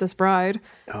from Princess Bride.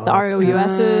 The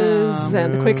ROUSs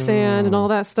and the quicksand and all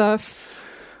that stuff.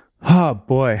 Oh,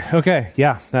 boy. Okay,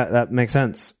 yeah, that makes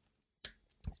sense.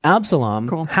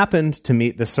 Absalom happened to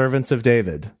meet the servants of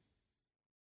David.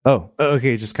 Oh,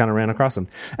 okay, just kind of ran across them.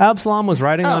 Absalom was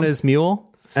riding on his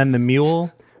mule, and the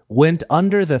mule went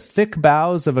under the thick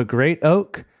boughs of a great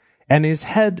oak, and his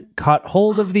head caught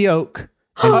hold of the oak,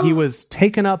 and he was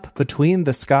taken up between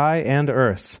the sky and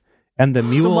earth, and the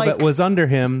mule that was under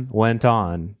him went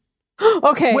on.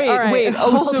 Okay, Wait, all right. wait.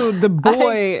 Oh, so the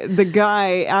boy, the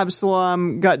guy,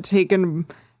 Absalom, got taken,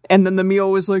 and then the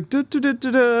mule was like, duh, duh, duh, duh,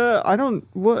 duh. I don't,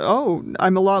 what, oh,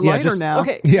 I'm a lot lighter now.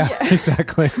 Okay. Yeah,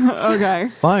 exactly. Okay.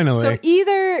 Finally. So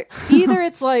either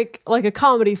it's like a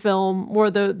comedy film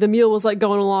where the mule was like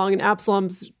going along and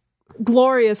Absalom's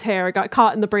glorious hair got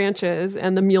caught in the branches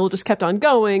and the mule just kept on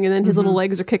going and then his little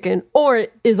legs are kicking, or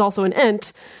it is also an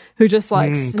Ent who just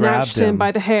like snatched him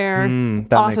by the hair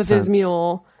off of his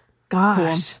mule.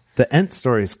 Gosh. Cool. The Ent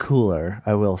story is cooler,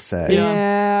 I will say.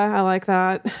 Yeah, I like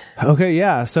that. Okay,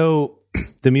 yeah. So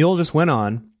the mule just went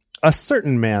on. A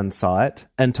certain man saw it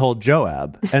and told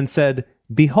Joab and said,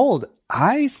 "Behold,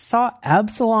 I saw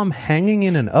Absalom hanging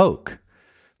in an oak."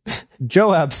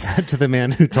 Joab said to the man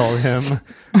who told him,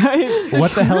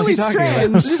 "What the hell are you talking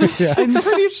about?" I'm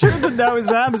pretty sure that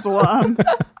was Absalom.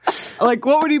 Like,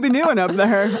 what would he be doing up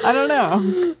there? I don't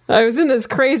know. I was in this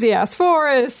crazy ass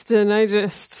forest and I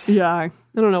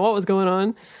don't know what was going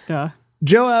on. Yeah.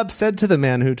 Joab said to the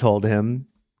man who told him,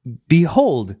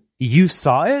 "Behold, you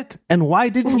saw it, and why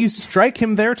didn't you strike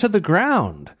him there to the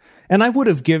ground? And I would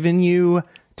have given you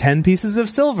 10 pieces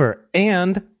of silver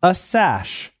and a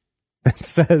sash." It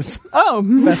says,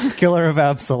 best killer of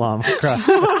Absalom.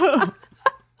 What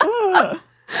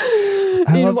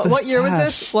year was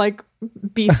this? Like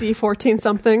BC 14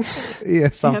 something?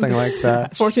 Yeah, something like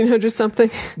that. 1400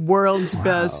 something. World's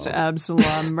best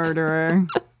Absalom murderer.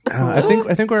 I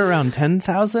think we're around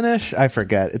 10,000-ish. I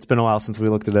forget. It's been a while since we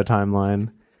looked at a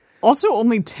timeline. Also,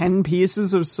 only 10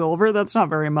 pieces of silver? That's not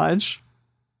very much.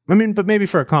 I mean, but maybe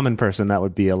for a common person, that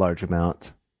would be a large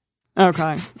amount.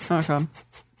 Okay.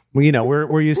 Well, you know,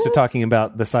 we're used to talking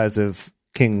about the size of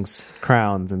kings'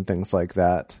 crowns and things like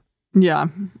that. Yeah.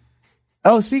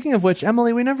 Oh, speaking of which,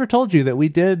 Emily, we never told you that we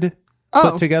did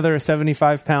put together a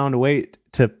 75-pound weight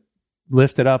to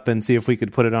lift it up and see if we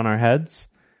could put it on our heads.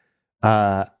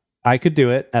 I could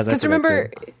do it, as I predicted.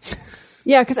 Remember,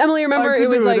 yeah, because Emily, remember it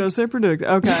was like... as I predict.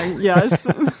 Okay, yes.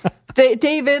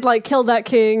 David like killed that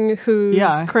king whose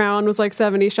crown was like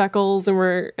 70 shekels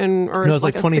or it was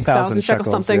like 20,000 shekels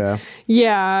something.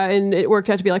 Yeah, and it worked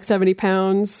out to be like 70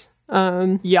 pounds.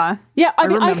 Yeah. I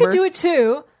mean, I could do it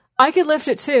too. I could lift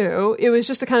it too. It was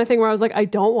just the kind of thing where I was like, I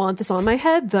don't want this on my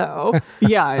head though.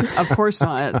 Yeah, of course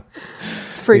not.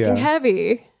 It's freaking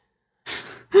heavy.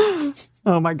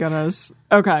 Oh my goodness.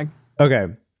 Okay.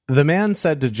 The man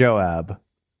said to Joab,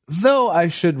 "Though I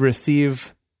should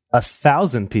receive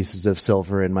 1,000 pieces of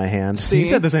silver in my hand." See? He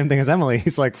said the same thing as Emily.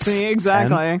 He's like, see,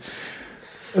 exactly. 10.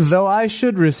 "Though I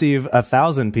should receive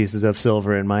 1,000 pieces of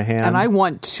silver in my hand." And I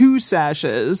want 2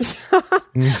 sashes.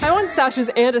 I want sashes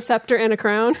and a scepter and a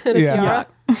crown and a tiara.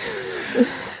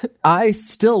 "I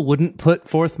still wouldn't put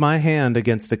forth my hand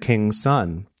against the king's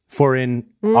son. For in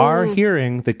our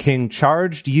hearing, the king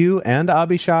charged you and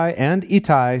Abishai and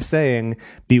Ittai, saying,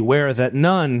 'Beware that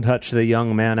none touch the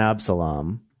young man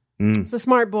Absalom.'" It's a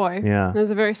smart boy. Yeah. He's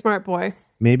a very smart boy.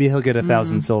 Maybe he'll get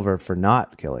 1,000 silver for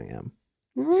not killing him.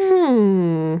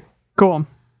 Cool.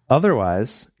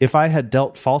 "Otherwise, if I had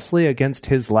dealt falsely against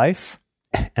his life,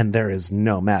 and there is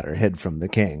no matter hid from the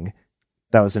king,"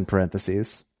 that was in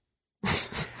parentheses,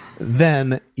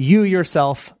 "then you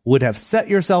yourself would have set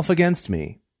yourself against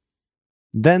me.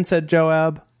 Then said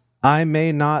Joab, I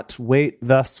may not wait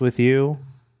thus with you."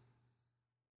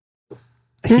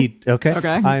 Okay.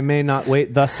 I may not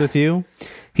wait thus with you.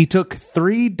 He took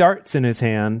 3 darts in his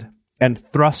hand and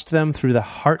thrust them through the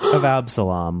heart of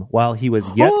Absalom while he was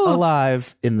yet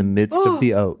alive in the midst of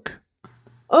the oak.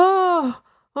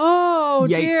 Oh,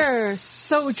 Yikes. dear.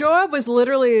 So Joab was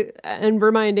literally, and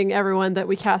reminding everyone that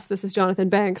we cast this as Jonathan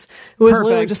Banks, who was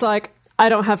literally just like, I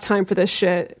don't have time for this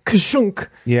shit. Kashunk.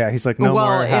 Yeah, he's like, no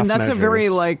more half and that's measures. a very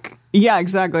yeah,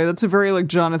 exactly. That's a very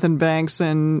Jonathan Banks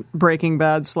and Breaking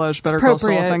Bad / Better Call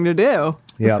Saul thing to do.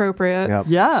 Yep. Appropriate. Yep.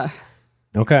 Yeah.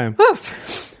 Okay.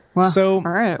 Oof. Well, So- all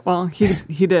right. Well,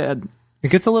 he did. It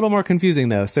gets a little more confusing,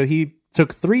 though. So he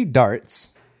took 3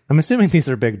 darts. I'm assuming these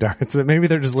are big darts, but maybe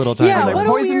they're just little tiny Yeah, ones. what a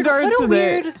poison weird, darts what a or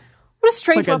they- weird, what a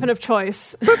strange like a- weapon of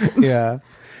choice. Yeah.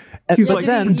 He's But like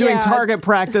then, doing target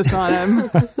practice on him.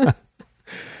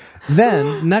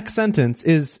 then, next sentence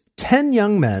is 10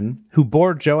 young men who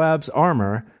bore Joab's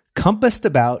armor compassed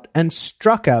about and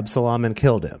struck Absalom and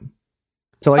killed him.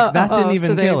 So that didn't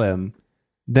even kill him.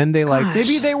 Then they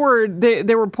Maybe they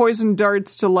were poison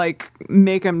darts to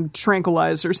make him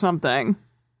tranquilize or something.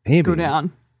 maybe Go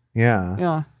down. Yeah.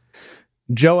 Yeah.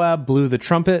 Joab blew the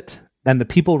trumpet, and the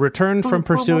people returned from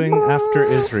pursuing after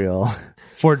Israel,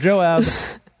 for Joab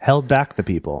held back the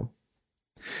people.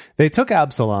 They took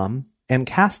Absalom and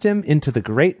cast him into the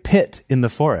great pit in the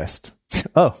forest.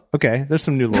 Oh, okay. There's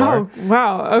some new lore. Oh,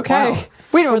 wow. Okay. Wow.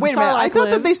 Wait a Where the minute. I Sarlacc thought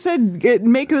that lives. they said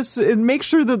make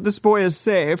sure that this boy is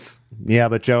safe. Yeah,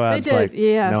 but Joab's They did, like,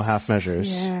 yes. no half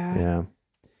measures. Yeah.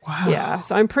 Wow. Yeah.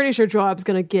 So I'm pretty sure Joab's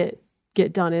going to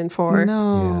get done in for. No.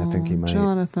 Yeah, I think he might.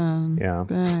 Jonathan. Yeah.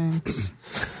 Banks.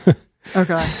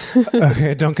 Okay.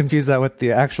 Okay, don't confuse that with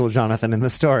the actual Jonathan in the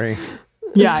story.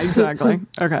 Yeah, exactly.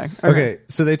 Okay. Okay,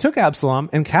 so they took Absalom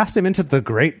and cast him into the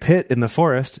great pit in the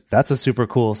forest. That's a super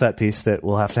cool set piece that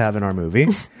we'll have to have in our movie.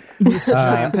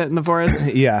 Giant pit in the forest.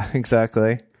 Yeah,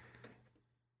 exactly.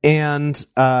 And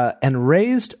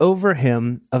raised over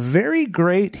him a very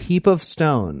great heap of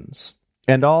stones,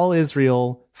 and all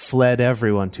Israel fled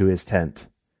everyone to his tent.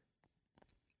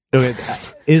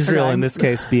 Israel, in this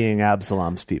case, being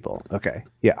Absalom's people. Okay,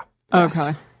 yeah.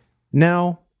 Okay.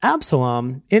 Now,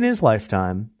 Absalom, in his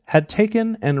lifetime, had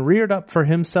taken and reared up for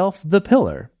himself the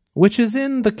pillar, which is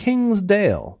in the king's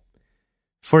dale.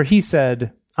 For he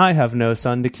said, I have no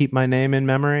son to keep my name in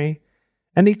memory.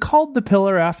 And he called the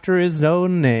pillar after his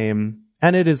own name,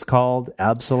 and it is called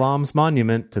Absalom's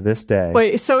monument to this day.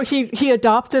 Wait, so he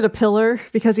adopted a pillar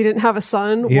because he didn't have a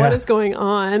son? Yeah. What is going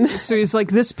on? So he's like,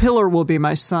 this pillar will be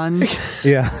my son,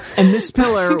 Yeah. and this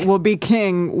pillar will be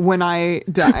king when I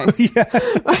die.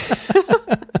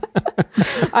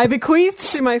 I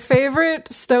bequeath to my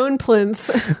favorite stone plinth.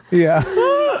 Yeah.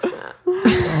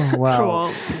 Oh, wow.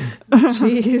 Cool.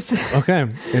 Jeez. Okay,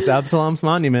 it's Absalom's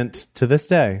monument to this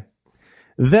day.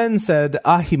 Then said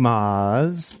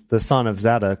Ahimaaz, the son of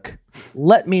Zadok,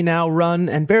 let me now run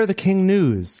and bear the king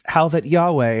news, how that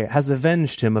Yahweh has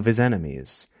avenged him of his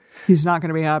enemies. He's not going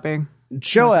to be happy.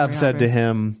 Joab said to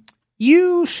him,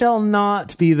 you shall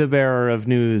not be the bearer of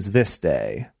news this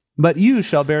day, but you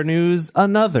shall bear news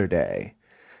another day.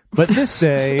 But this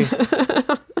day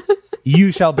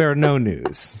you shall bear no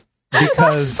news,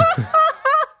 because...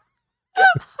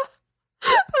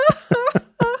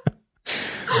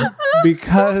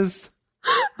 because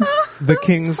the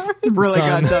king's Really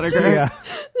son, got Dedeker. yeah,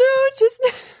 No,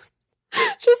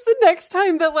 just the next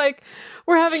time that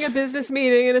we're having a business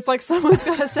meeting and it's like someone's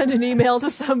got to send an email to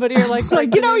somebody or It's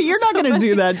like, you're not going to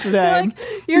do that today.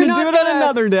 You're You're not going to do it gonna- on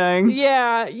another day.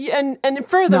 Yeah, and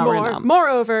furthermore, Not right now.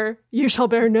 moreover, you shall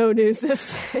bear no news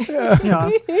this day. Yeah.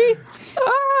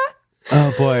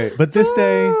 oh boy, but this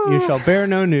day you shall bear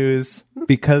no news,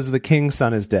 because the king's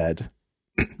son is dead.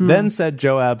 Then said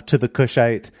Joab to the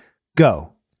Cushite,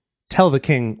 go, tell the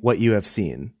king what you have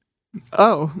seen.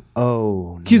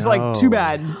 Oh, he's no. like, too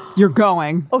bad. You're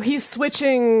going. Oh, he's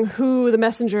switching who the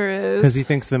messenger is. Because he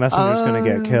thinks the messenger's going to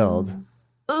get killed.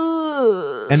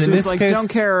 Ugh. And So in he's this like, case, don't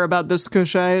care about this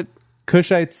Cushite.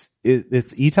 Cushites,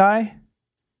 it's Itai,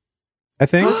 I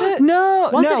think. Was it? No,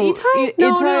 Was no. it Itai?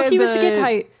 No, he was the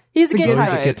Gittite. He's a He's a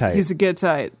Gittite. Gittite. He's a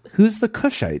Gittite. Who's the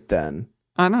Cushite then?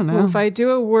 I don't know. Well, if I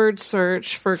do a word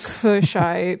search for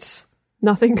Cushite,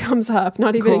 nothing comes up.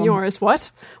 Not even in Cool. yours.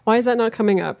 What? Why is that not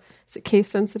coming up? Is it case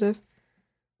sensitive?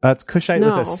 It's Cushite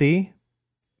No. with a C.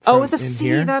 Oh, from with a in C.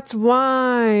 here. That's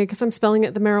why. Because I'm spelling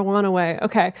it the marijuana way.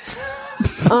 Okay.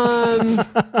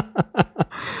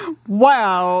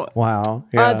 Wow. Wow.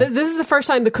 Yeah. This is the first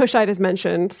time the Cushite is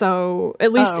mentioned. So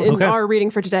at least in okay. our reading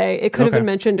for today, it could have Okay. been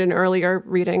mentioned in earlier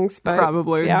readings, but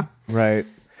Probably. yeah. Right.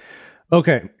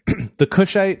 Okay. The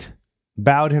Cushite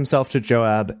bowed himself to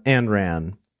Joab and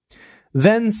ran.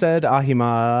 Then said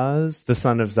Ahimaaz, the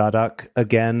son of Zadok,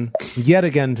 yet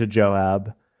again to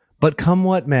Joab, "But come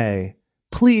what may,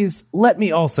 please let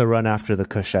me also run after the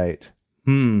Cushite."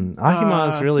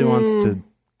 Ahimaaz really wants to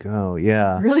go,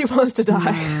 yeah. Really wants to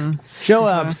die.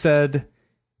 Joab said,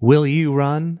 "Will you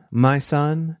run, my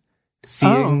son,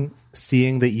 seeing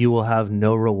that you will have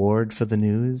no reward for the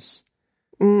news?"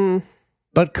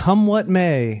 "But come what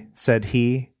may," said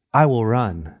he, "I will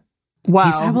run."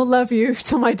 Wow. I will love you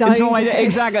till my dying day.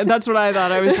 Exactly. That's what I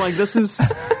thought. I was like, this is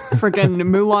freaking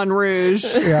Moulin Rouge.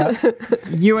 Yeah.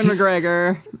 Ewan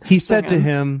McGregor. He said to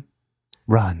him,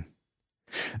 "Run."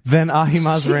 Then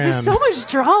Ahimaaz ran. So much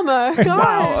drama. Gosh.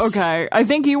 Wow. Okay. I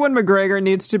think Ewan McGregor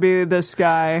needs to be this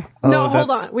guy. No,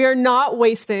 hold on. We are not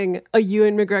wasting a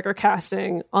Ewan McGregor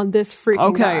casting on this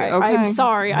freaking guy. Okay. I'm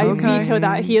sorry. I veto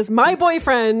that. He is my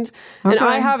boyfriend, and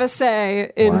I have a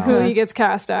say in who he gets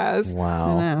cast as.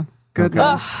 Wow. Yeah.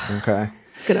 Goodness. Okay.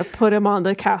 Gonna put him on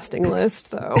the casting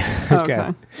list, though.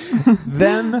 Okay.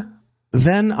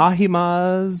 Then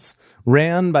Ahimaaz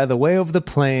ran by the way of the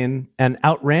plain and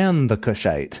outran the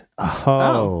Cushite.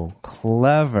 Oh,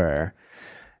 clever.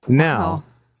 Now,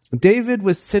 David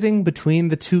was sitting between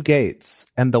the two gates,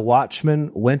 and the watchman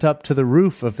went up to the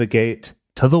roof of the gate,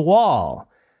 to the wall,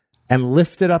 and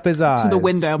lifted up his eyes. To the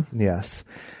window. Yes.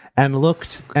 And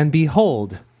looked, and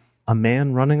behold, a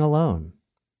man running alone.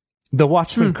 The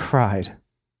watchman cried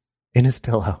in his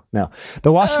pillow. No.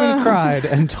 The watchman cried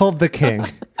and told the king.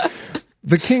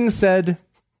 The king said,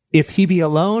 "If he be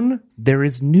alone, there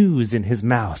is news in his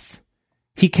mouth."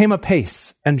 He came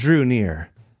apace and drew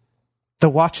near. The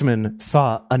watchman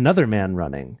saw another man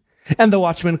running, and the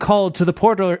watchman called to the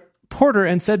porter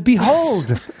and said,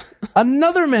 "Behold,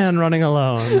 another man running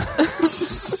alone."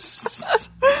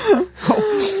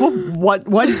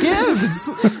 What gives?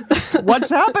 What's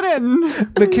happening?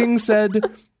 The king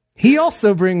said, "He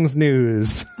also brings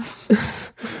news."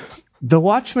 The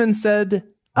watchman said,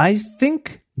 "I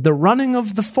think the running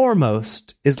of the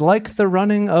foremost is like the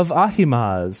running of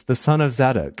Ahimaaz, the son of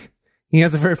Zadok." He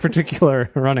has a very particular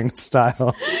running style.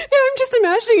 Yeah, I'm just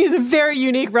imagining he's a very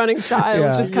unique running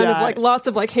style. Just kind of like lots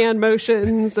of like hand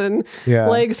motions and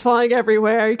legs flying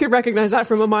everywhere. You could recognize that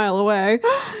from a mile away.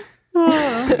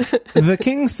 The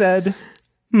king said,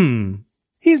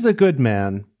 "He's a good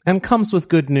man and comes with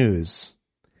good news."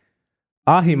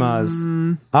 Ahimaaz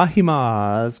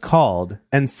called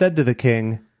and said to the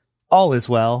king, "All is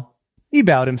well." He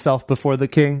bowed himself before the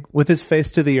king with his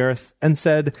face to the earth and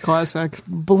said, Classic.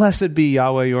 "Blessed be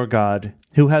Yahweh your God,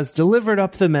 who has delivered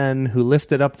up the men who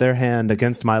lifted up their hand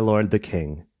against my lord the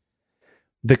king."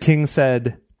 The king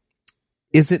said,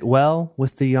 "Is it well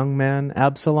with the young man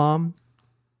Absalom?"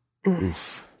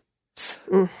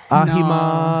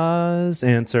 Ahimaaz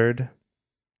answered,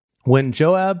 "When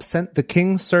Joab sent the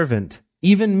king's servant,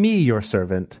 even me your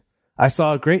servant, I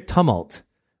saw a great tumult,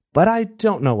 but I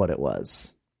don't know what it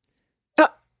was."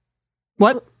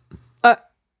 What?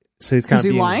 So he's kind of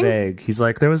being lying? vague. He's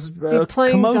like, there was a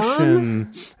commotion.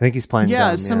 I think he's playing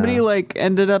dumb, somebody like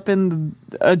ended up in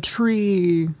a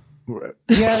tree.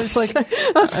 Yeah, it's like,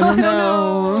 I don't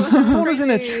know. someone was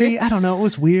in a tree. I don't know. It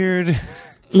was weird.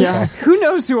 Yeah. Who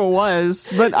knows who it was,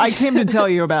 but I came to tell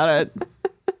you about it.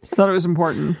 Thought it was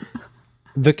important.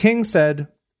 The king said,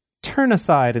 "Turn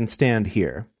aside and stand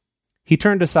here." He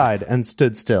turned aside and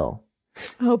stood still.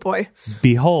 Oh boy.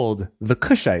 Behold, the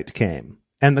Cushite came.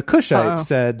 And the Cushite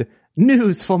said,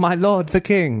 "News for my lord the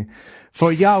king,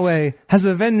 for Yahweh has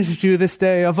avenged you this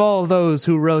day of all those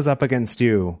who rose up against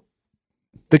you."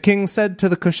 The king said to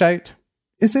the Cushite,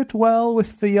 "Is it well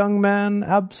with the young man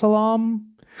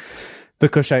Absalom?" The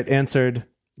Cushite answered,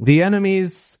 "The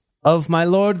enemies of my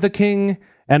lord the king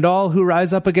and all who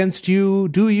rise up against you,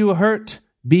 do you hurt,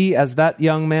 be as that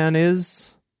young man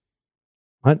is."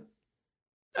 What?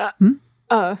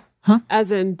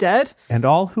 As in dead? "And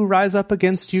all who rise up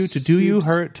against you to do you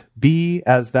hurt, be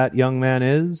as that young man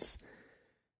is."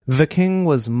 The king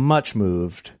was much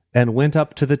moved, and went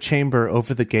up to the chamber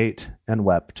over the gate, and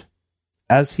wept.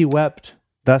 As he wept,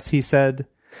 thus he said,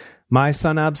 "My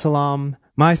son Absalom,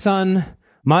 my son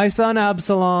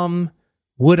Absalom,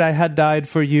 would I had died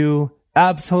for you,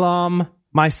 Absalom,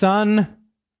 my son,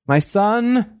 my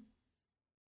son."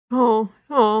 Oh.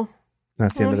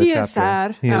 That's the end of the he chapter. Is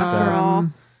sad, he is after sad. all.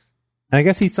 And I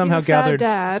guess he somehow He's a sad gathered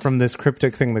dad. from this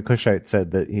cryptic thing the Cushite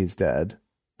said that he's dead.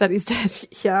 That he's dead,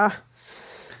 yeah.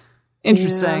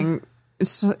 Interesting.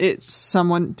 It's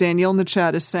someone, Daniel in the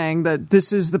chat is saying that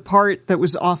this is the part that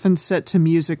was often set to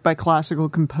music by classical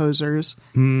composers.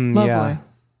 Lovely.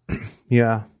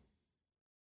 Yeah.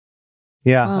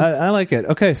 I like it.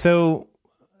 Okay, so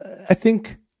I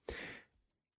think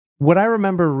what I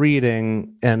remember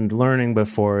reading and learning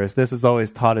before is this is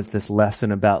always taught as this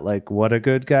lesson about like what a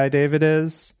good guy David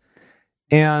is.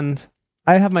 And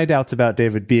I have my doubts about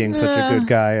David being such a good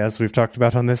guy, as we've talked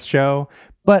about on this show.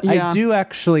 But I do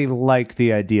actually like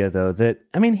the idea, though, that,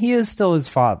 I mean, he is still his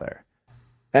father.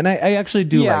 And I actually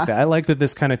do like that. I like that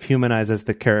this kind of humanizes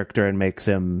the character and makes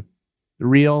him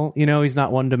real. You know, he's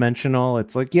not one-dimensional.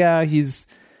 It's like, yeah, he's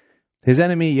his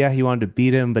enemy. Yeah, he wanted to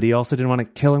beat him, but he also didn't want to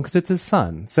kill him because it's his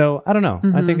son. So, I don't know.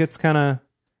 I think it's kind of...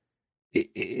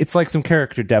 It's like some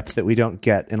character depth that we don't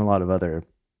get in a lot of other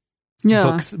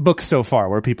books so far,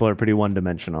 where people are pretty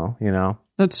one-dimensional, you know?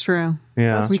 That's true.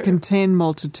 Yeah. We contain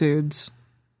multitudes.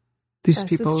 These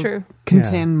people true.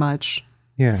 contain much.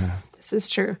 Yeah. This is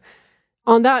true.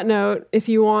 On that note, if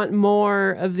you want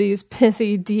more of these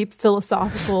pithy, deep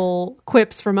philosophical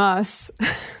quips from us...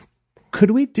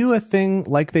 Could we do a thing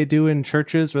like they do in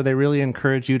churches where they really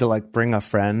encourage you to like bring a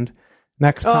friend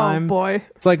next time? Oh, boy.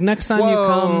 It's like next time you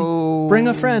come, bring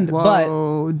a friend.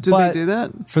 Whoa. Did they do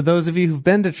that? For those of you who've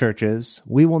been to churches,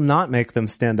 we will not make them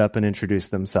stand up and introduce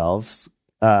themselves.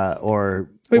 We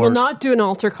will not do an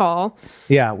altar call.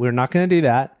 Yeah, we're not going to do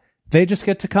that. They just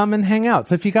get to come and hang out.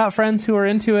 So if you got friends who are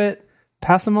into it,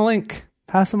 pass them a link.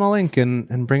 Pass them a link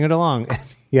and bring it along.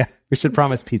 Yeah, we should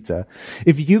promise pizza.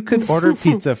 If you could order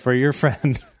pizza for your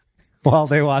friend while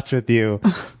they watch with you,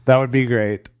 that would be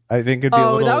great. I think it'd be a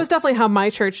little... that was definitely how my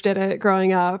church did it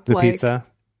growing up. The pizza?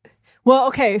 Well,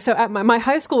 okay, so at my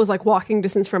high school was like walking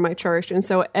distance from my church, and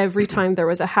so every time there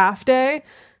was a half day,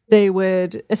 they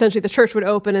would, essentially the church would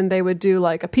open and they would do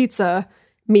like a pizza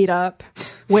meetup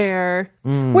where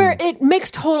it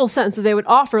makes total sense that they would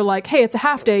offer like, hey, it's a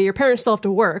half day, your parents still have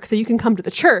to work, so you can come to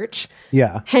the church,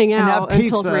 hang out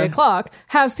until 3:00,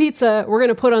 have pizza, we're going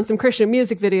to put on some Christian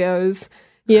music videos,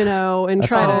 you know, and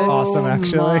try to awesome,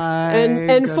 actually,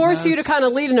 and force you to kind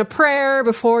of lead in a prayer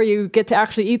before you get to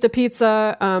actually eat the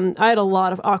pizza. I had a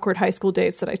lot of awkward high school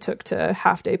dates that I took to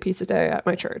half day pizza day at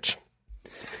my church.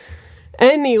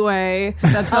 Anyway,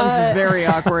 that sounds very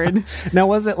awkward. Now,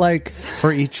 was it like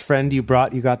for each friend you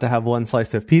brought, you got to have one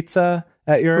slice of pizza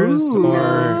at yours? Ooh.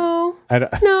 Or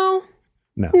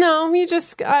No, you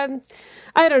just, I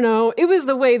don't know. It was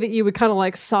the way that you would kind of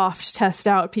like soft test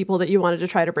out people that you wanted to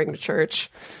try to bring to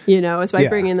church, you know, is by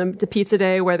bringing them to pizza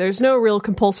day where there's no real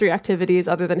compulsory activities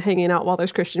other than hanging out while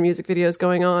there's Christian music videos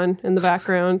going on in the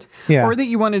background. Or that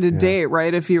you wanted to date,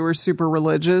 right? If you were super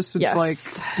religious, it's like,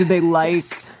 did they like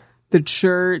the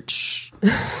church?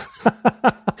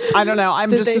 I don't know.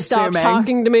 Did they stop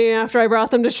talking to me after I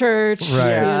brought them to church? Right.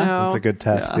 Yeah. You know? That's a good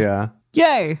test. Yeah.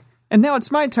 Yay. And now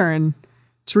it's my turn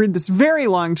to read this very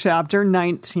long chapter,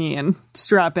 19.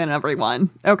 Strap in, everyone.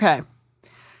 Okay.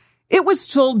 It was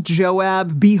told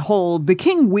Joab, behold, the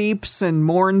king weeps and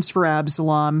mourns for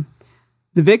Absalom.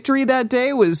 The victory that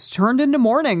day was turned into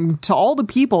mourning to all the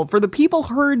people, for the people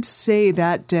heard say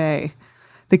that day,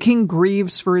 the king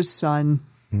grieves for his son.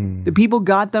 The people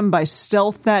got them by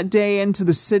stealth that day into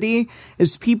the city,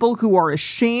 as people who are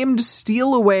ashamed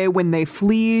steal away when they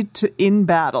flee in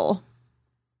battle.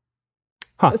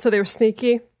 Huh. So they were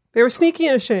sneaky. They were sneaky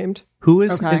and ashamed. Who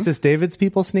is this David's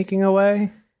people sneaking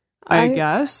away? I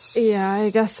guess. Yeah, I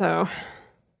guess so.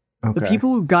 Okay. The people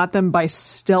who got them by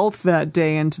stealth that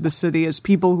day into the city, as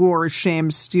people who are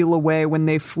ashamed steal away when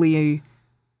they flee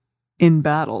in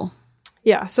battle.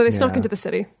 Yeah, so they snuck into the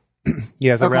city.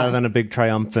 Yeah, so rather than a big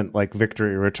triumphant like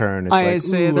victory return,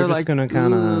 it's they're we're like just gonna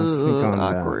kind of sneak on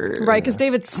awkward, down. Right? Because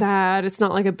David's sad. It's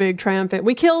not like a big triumphant.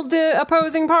 We killed the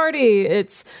opposing party.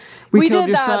 We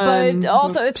did that, son. but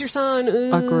also it's your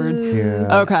son. Awkward.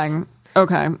 Yeah.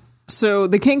 Okay. So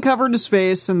the king covered his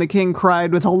face, and the king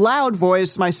cried with a loud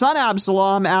voice, "My son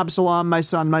Absalom, Absalom, my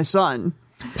son, my son."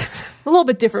 A little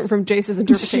bit different from Jace's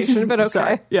interpretation, but okay.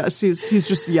 Sorry. Yes, he's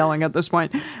just yelling at this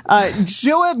point.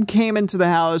 Joab came into the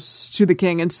house to the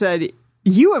king and said,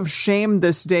 "You have shamed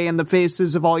this day in the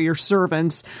faces of all your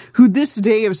servants, who this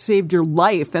day have saved your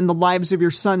life and the lives of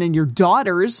your son and your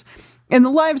daughters, and the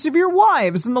lives of your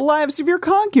wives and the lives of your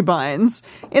concubines,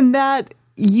 in that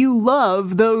you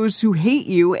love those who hate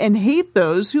you and hate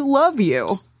those who love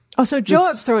you." Oh, so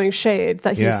Joab's throwing shade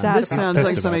that he's sad. This sounds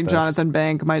like something Jonathan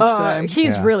Bank might say.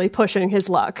 He's really pushing his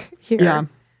luck here. Yeah.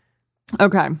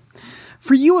 Okay.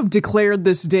 For you have declared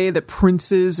this day that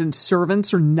princes and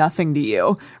servants are nothing to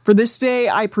you. For this day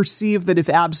I perceive that if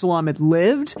Absalom had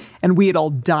lived and we had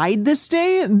all died this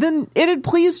day, then it had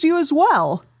pleased you as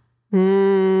well.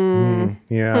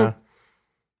 Yeah.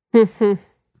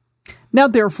 Now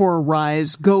therefore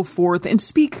arise, go forth, and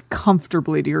speak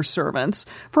comfortably to your servants.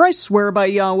 For I swear by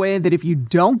Yahweh that if you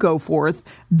don't go forth,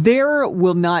 there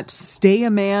will not stay a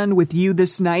man with you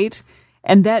this night,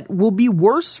 and that will be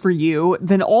worse for you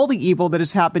than all the evil that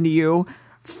has happened to you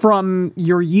from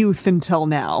your youth until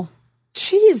now.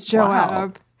 Jeez, Joab.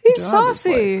 Wow. He's Joab is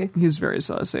saucy. like- he's very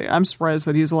saucy. I'm surprised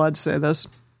that he's allowed to say this.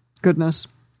 Goodness.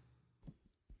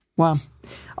 Wow.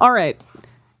 All right.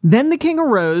 Then the king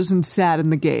arose and sat in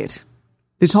the gate.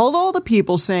 They told all the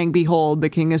people, saying, Behold, the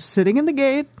king is sitting in the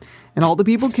gate, and all the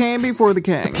people came before the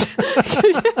king.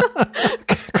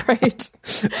 Great.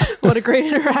 What a great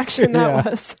interaction that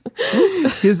was.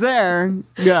 He's there.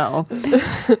 Go.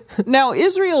 Now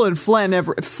Israel had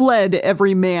fled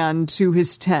every man to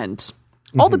his tent.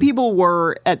 All the people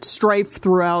were at strife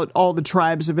throughout all the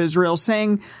tribes of Israel,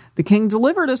 saying, The king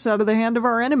delivered us out of the hand of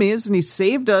our enemies, and he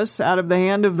saved us out of the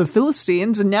hand of the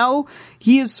Philistines, and now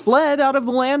he is fled out of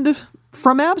the land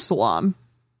from Absalom.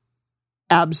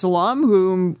 Absalom,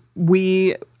 whom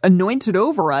we anointed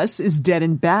over us, is dead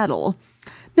in battle.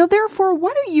 Now therefore,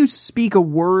 why don't you speak a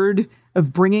word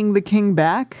of bringing the king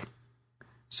back?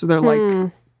 So they're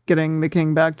like getting the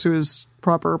king back to his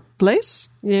proper place?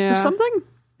 Yeah. Or something?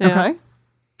 Yeah. Okay.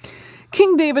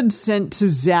 King David sent to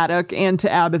Zadok and to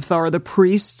Abiathar the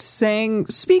priests, saying,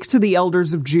 Speak to the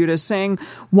elders of Judah, saying,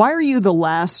 Why are you the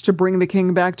last to bring the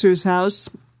king back to his house,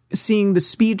 seeing the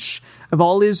speech of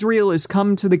all Israel is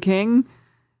come to the king,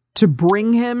 to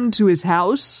bring him to his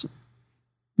house?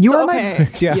 You are okay.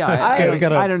 Okay, we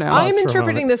gotta I don't know. pause I'm for a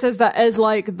interpreting moment. this as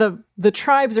like the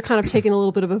tribes are kind of taking a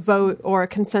little bit of a vote or a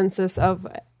consensus of,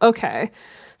 okay,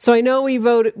 so I know we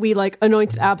like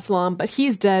anointed Absalom, but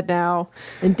he's dead now,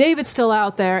 and David's still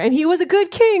out there, and he was a good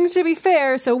king, to be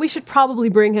fair, so we should probably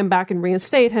bring him back and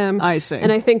reinstate him. I see.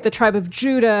 And I think the tribe of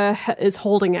Judah is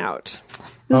holding out.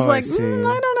 It's Oh, like, I see.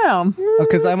 I don't know.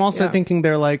 Because I'm also thinking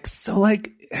they're like, so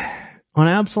like on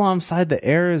Absalom's side, the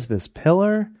heir is this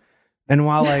pillar. And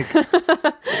while like,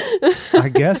 I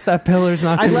guess that pillar's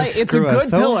not going to screw it's a good us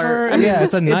pillar. over. Yeah,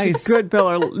 it's a nice, It's a good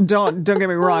pillar. Don't get me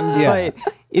wrong, Yeah.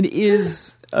 but it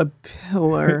is a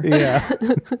pillar. Yeah.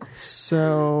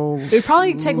 So It would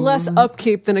probably take less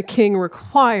upkeep than a king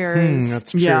requires.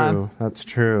 That's true. Yeah. That's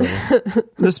true.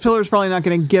 this pillar is probably not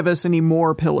going to give us any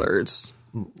more pillars.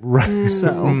 Right.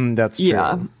 So That's true.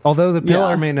 yeah. Although the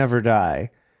pillar Yeah. may never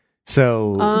die.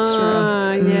 So,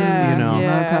 Yeah, you know,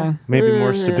 yeah. Okay. maybe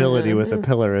more stability with a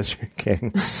pillar as your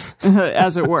king.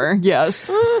 as it were. Yes.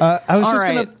 I was All just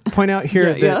going right. to point out here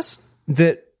Yeah, that, yes.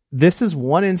 that this is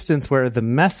one instance where the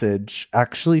message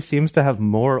actually seems to have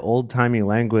more old-timey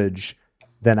language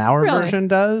than our Really? version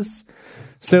does.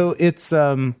 So it's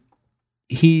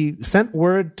he sent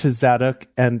word to Zadok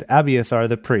and Abiathar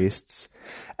the priests,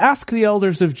 ask the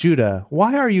elders of Judah,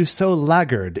 why are you so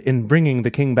laggard in bringing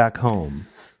the king back home?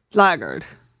 Laggard.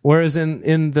 Whereas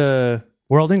in the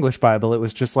World English Bible, it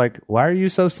was just like, why are you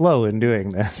so slow in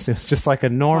doing this? It was just like a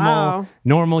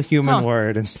normal human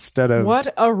word instead of...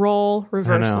 What a role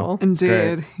reversal.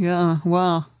 Indeed. Yeah.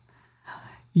 Wow.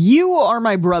 You are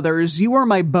my brothers. You are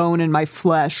my bone and my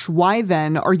flesh. Why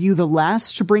then are you the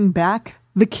last to bring back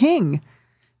the king?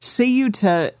 Say you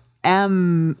to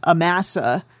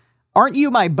Amasa, aren't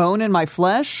you my bone and my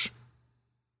flesh?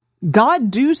 God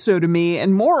do so to me,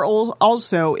 and more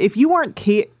also, if you aren't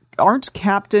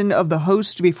captain of the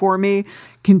host before me,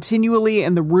 continually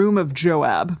in the room of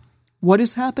Joab. What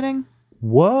is happening?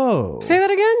 Whoa. Say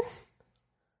that again?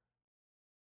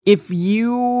 If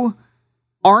you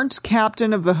aren't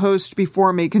captain of the host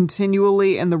before me,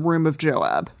 continually in the room of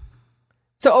Joab.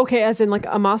 So, okay, as in like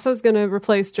Amasa's going to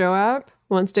replace Joab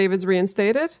once David's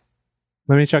reinstated?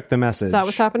 Let me check the message. Is that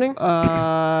what's happening?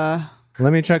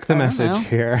 Let me check the know. message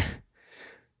here.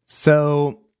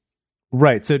 So,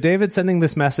 right. So David's sending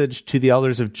this message to the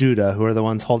elders of Judah, who are the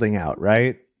ones holding out,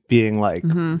 right? Being like,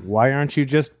 why aren't you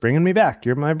just bringing me back?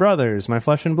 You're my brothers, my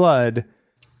flesh and blood.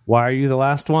 Why are you the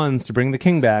last ones to bring the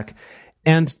king back?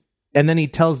 And then he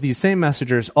tells these same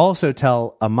messengers also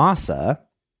tell Amasa,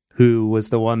 who was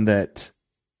the one that,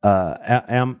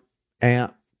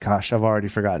 gosh, I've already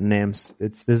forgotten names.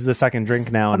 This is the second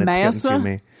drink now, and Amasa? it's getting to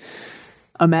me.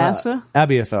 Amasa?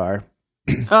 Abiathar.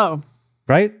 Oh.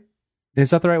 Right?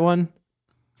 Is that the right one?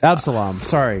 Absalom.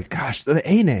 Sorry. Gosh, the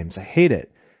A names. I hate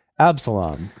it.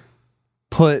 Absalom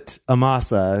put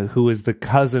Amasa, who is the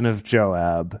cousin of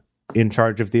Joab, in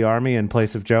charge of the army in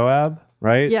place of Joab,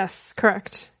 right? Yes,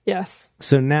 correct. Yes.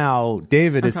 So now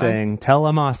David is saying, tell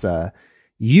Amasa,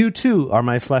 you too are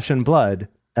my flesh and blood.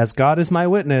 As God is my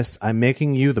witness, I'm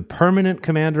making you the permanent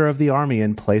commander of the army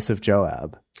in place of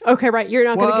Joab. Okay, right. You're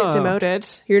not going to get Whoa. demoted.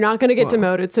 You're not going to get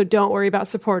demoted, so don't worry about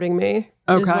supporting me, is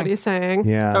Okay. what he's saying.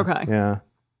 Yeah. Okay. Yeah.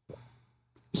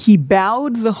 He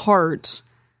bowed the heart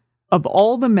of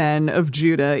all the men of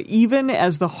Judah, even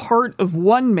as the heart of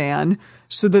one man,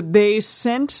 so that they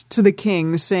sent to the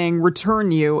king, saying,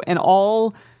 Return you and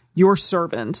all your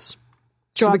servants.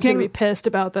 Joab's going to be pissed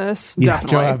about this. Yeah,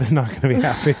 Definitely. Joab is not going to be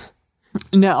happy.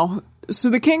 No. So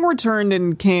the king returned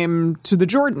and came to the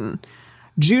Jordan.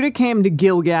 Judah came to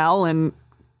Gilgal and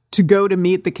to go to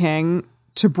meet the king,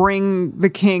 to bring the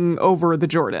king over the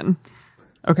Jordan.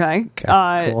 Okay.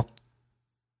 Cool.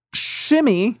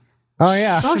 Shimei. Oh,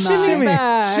 yeah. Oh, Shimmy's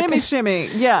back. Shimei.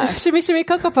 Yeah. Shimmy,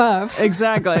 Cocoa Puff.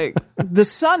 Exactly. The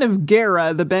son of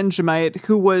Gera, the Benjamite,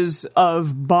 who was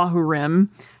of Bahurim,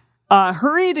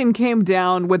 hurried and came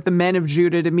down with the men of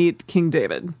Judah to meet King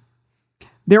David.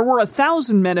 There were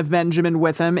 1,000 men of Benjamin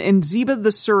with him, and Ziba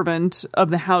the servant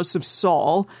of the house of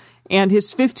Saul, and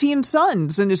his 15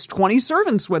 sons and his 20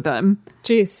 servants with him.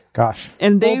 Jeez. Gosh.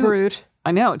 And they, Full brood.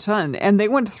 I know, a ton. And they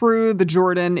went through the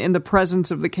Jordan in the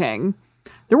presence of the king.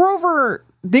 There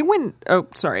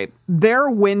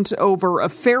went over a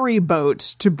ferry boat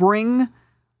to bring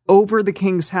over the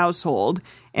king's household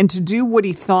and to do what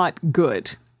he thought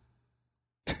good.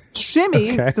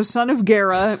 Shimei, the son of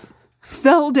Gera,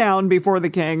 fell down before the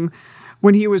king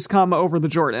when he was come over the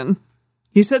Jordan.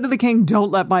 He said to the king,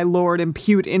 Don't let my lord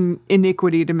impute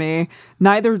iniquity to me,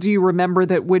 neither do you remember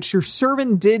that which your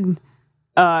servant did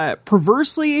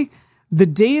perversely the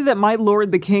day that my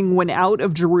lord the king went out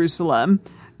of Jerusalem,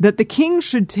 that the king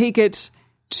should take it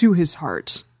to his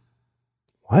heart.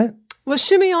 What? Was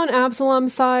Shimei on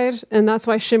Absalom's side? And that's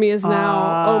why Shimei is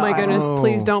now, oh my goodness,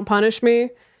 please don't punish me?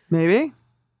 Maybe?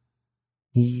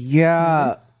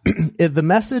 Yeah. The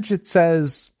message, it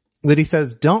says that he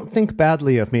says, Don't think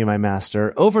badly of me, my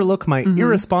master. Overlook my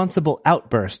irresponsible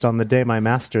outburst on the day my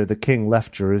master, the king,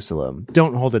 left Jerusalem.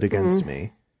 Don't hold it against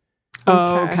me.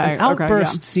 Okay. An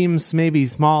outburst seems maybe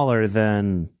smaller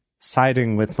than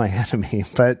siding with my enemy,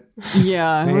 but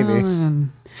yeah. maybe.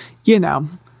 You know.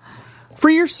 For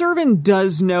your servant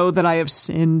does know that I have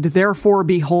sinned. Therefore,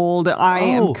 behold, I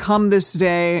am come this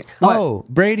day. Oh,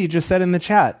 Brady just said in the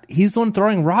chat, he's the one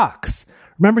throwing rocks.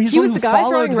 Remember, he's He the was one who the guy followed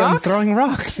throwing them rocks? throwing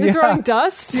rocks. He's throwing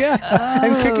dust? Yeah.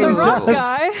 And kicking The rock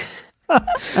dust. guy.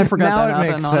 I forgot Now that it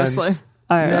happened, makes honestly. sense.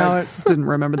 I didn't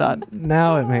remember that.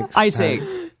 Now it makes I sense.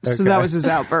 see. So that was his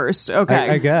outburst. Okay.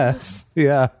 I guess.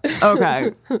 Yeah.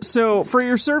 Okay. So, for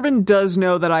your servant does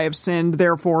know that I have sinned,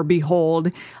 therefore,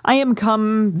 behold, I am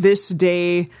come this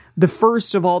day, the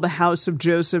first of all the house of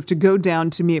Joseph, to go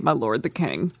down to meet my lord the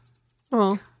king.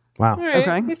 Oh. Wow. All right.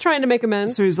 Okay. He's trying to make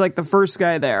amends. So he's like the first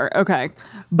guy there. Okay.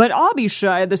 But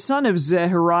Abishai, the son of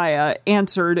Zeruiah,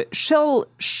 answered, Shall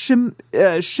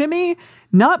Shimei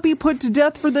not be put to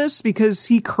death for this because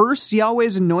he cursed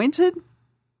Yahweh's anointed?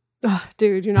 Ugh,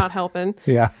 dude, you're not helping.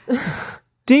 Yeah.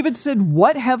 David said,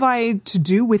 What have I to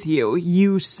do with you,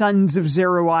 you sons of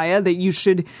Zeruiah, that you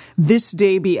should this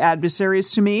day be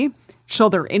adversaries to me? Shall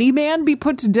there any man be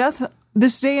put to death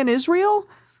this day in Israel?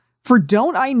 For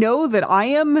don't I know that I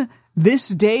am this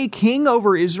day king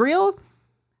over Israel?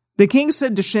 The king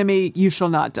said to Shimei, You shall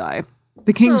not die.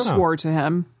 The king swore to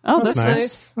him. Oh, that's nice.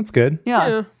 nice. That's good.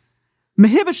 Yeah.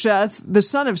 Mephibosheth, the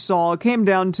son of Saul, came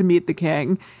down to meet the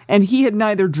king, and he had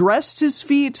neither dressed his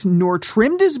feet, nor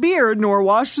trimmed his beard, nor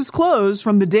washed his clothes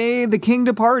from the day the king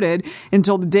departed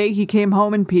until the day he came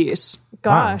home in peace.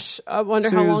 Gosh, I wonder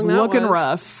So how he long was that looking was.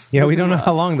 rough. Yeah, we don't know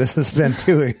how long this has been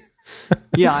doing.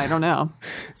 Yeah, I don't know.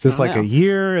 Is this like know. a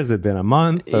year? Has it been a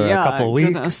month or Yeah, a couple weeks?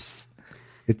 goodness.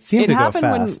 It seemed It to go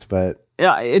happened when- fast, but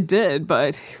Yeah, it did,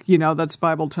 but, that's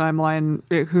Bible timeline.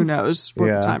 Who knows what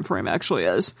Yeah. the time frame actually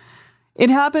is. It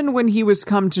happened when he was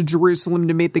come to Jerusalem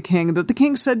to meet the king, that the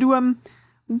king said to him,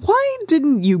 Why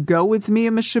didn't you go with me,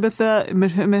 Mephibosheth?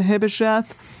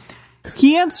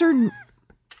 He answered,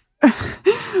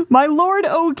 My lord,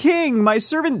 O king, my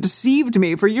servant deceived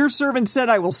me, for your servant said,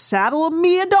 I will saddle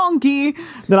me a donkey,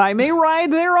 that I may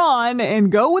ride thereon,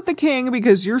 and go with the king,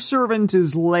 because your servant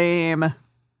is lame.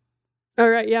 All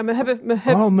right, yeah,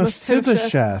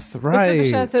 Mephibosheth, right?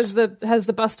 Mephibosheth has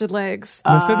the busted legs.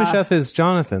 Mephibosheth is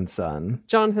Jonathan's son,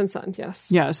 Jonathan's son,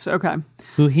 yes. Yes, okay.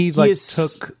 who he is-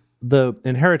 took the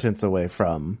inheritance away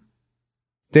from.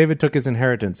 David took his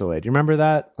inheritance away. Do you remember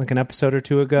that? Like an episode or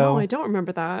two ago? No, I don't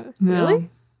remember that. No. Really?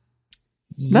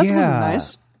 That wasn't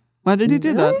nice. Why did he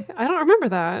do Really? that? I don't remember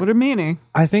that. What a meanie.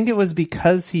 I think it was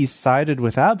because he sided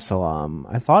with Absalom.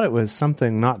 I thought it was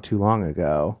something not too long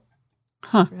ago.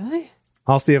 Really?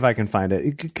 I'll see if I can find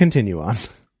it. Continue on.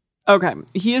 Okay.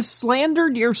 He has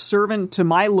slandered your servant to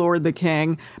my lord the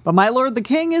king, but my lord the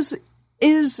king is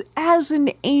as an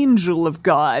angel of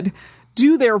God.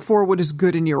 Do therefore what is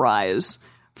good in your eyes.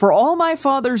 For all my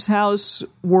father's house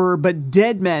were but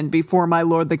dead men before my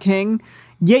lord the king,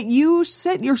 Yet you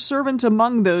set your servant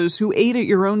among those who ate at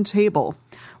your own table.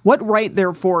 What right,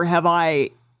 therefore, have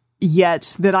I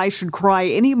yet that I should cry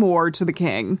any more to the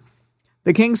king?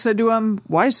 The king said to him,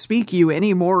 why speak you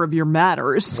any more of your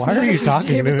matters? Why are you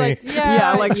talking to me? Like,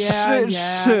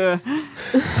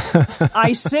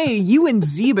 I say, you and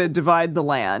Ziba divide the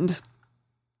land.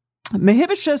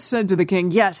 Mephibosheth said to the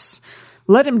king, yes,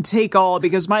 let him take all,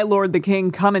 because my lord the king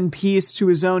come in peace to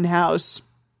his own house.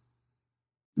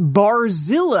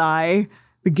 Barzillai,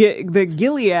 the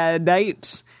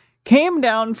Gileadite, came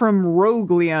down from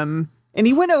Roglium, and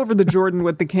he went over the Jordan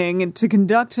with the king to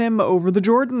conduct him over the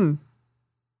Jordan.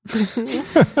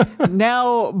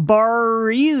 Now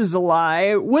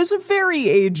Barzillai was a very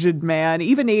aged man,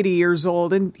 even 80 years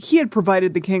old, and he had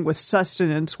provided the king with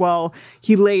sustenance while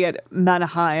he lay at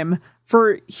Mahanaim,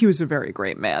 for he was a very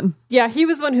great man. Yeah, he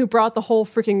was the one who brought the whole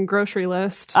freaking grocery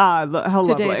list. How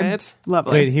lovely. David.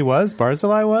 Lovely. Wait, he was?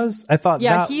 Barzillai was? I thought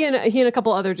he and a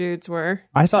couple other dudes were.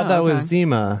 I thought that was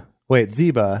Ziba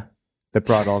that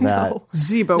brought all that. No.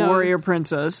 Ziba, warrior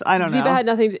princess. I don't know. Ziba had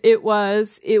nothing. It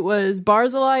was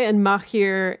Barzillai and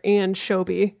Mahir and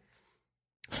Shobi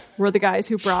were the guys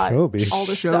who brought all this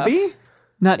stuff. Shobi?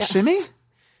 Not Shimmy?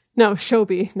 No,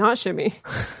 Shobi, not Shimmy.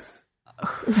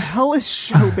 Who the hell is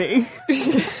Shobi?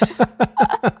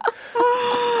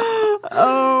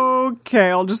 Okay,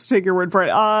 I'll just take your word for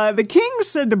it. The king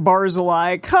said to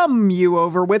Barzillai, come you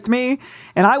over with me,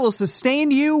 and I will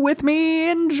sustain you with me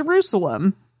in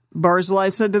Jerusalem. Barzillai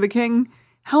said to the king,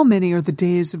 how many are the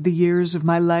days of the years of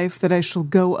my life that I shall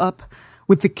go up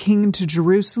with the king to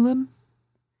Jerusalem?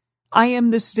 I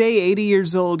am this day 80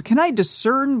 years old. Can I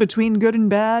discern between good and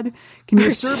bad? Can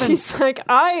your servant... He's like,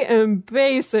 I am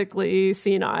basically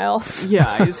senile.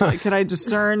 Yeah, he's like, can I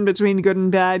discern between good and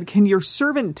bad? Can your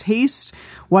servant taste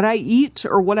what I eat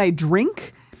or what I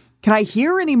drink? Can I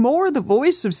hear any more the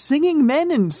voice of singing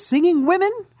men and singing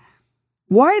women?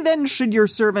 Why then should your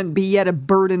servant be yet a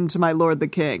burden to my lord the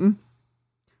king?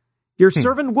 Your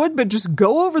servant would but just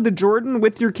go over the Jordan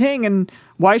with your king, and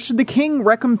why should the king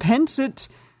recompense it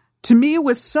to me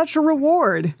with such a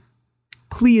reward?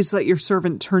 Please let your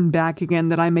servant turn back again,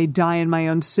 that I may die in my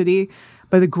own city,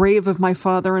 by the grave of my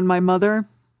father and my mother.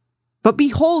 But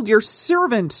behold, your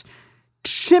servant,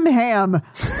 Chimham,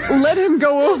 let him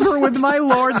go over with my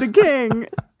lord the king,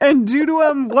 and do to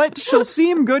him what shall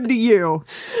seem good to you.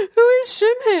 Who is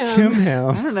Chimham?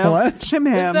 Chimham. I don't know. What?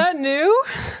 Chimham. Is that new?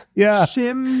 Yeah.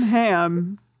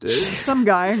 Chimham. Some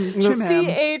guy.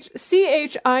 Chimham.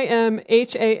 Chimham.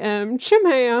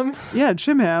 Chimham. Yeah,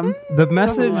 Chimham.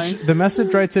 The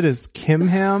message writes it as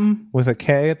Kimham with a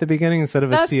K at the beginning instead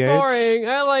of a CH. That's boring.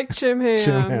 I like Chimham.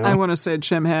 Chimham. I want to say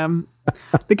Chimham.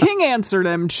 The king answered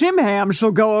him, Chimham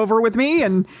shall go over with me,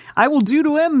 and I will do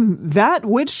to him that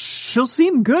which shall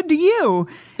seem good to you.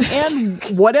 And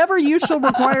whatever you shall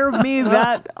require of me,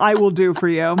 that I will do for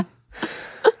you.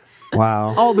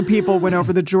 Wow. All the people went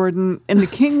over the Jordan, and the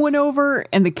king went over,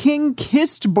 and the king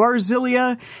kissed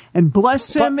Barzillai and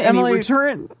blessed him, and Emily, he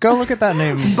returned. Go look at that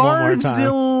name one more time.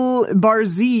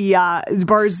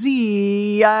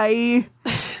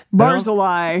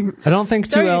 Barzillai. I don't think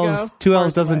There two you L's. go. Two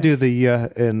L's doesn't do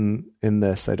the in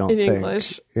this. I don't In think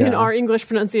English. Yeah. In our English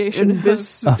pronunciation And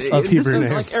this Of this Hebrew is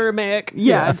names. like Aramaic.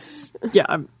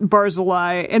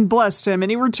 Barzillai, and blessed him, and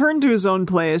he returned to his own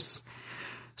place.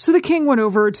 So the king went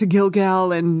over to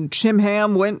Gilgal, and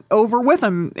Chimham went over with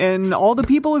him, and all the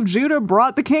people of Judah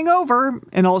brought the king over,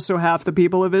 and also half the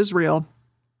people of Israel.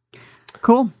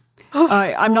 Cool.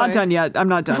 I'm not done yet. I'm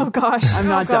not done. Oh gosh. I'm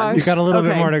not done. You got a little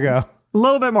bit Okay. more to go. A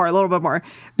little bit more.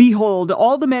 Behold,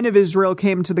 all the men of Israel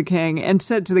came to the king and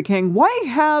said to the king, why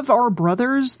have our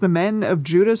brothers, the men of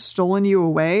Judah, stolen you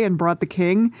away and brought the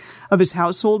king of his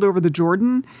household over the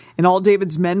Jordan and all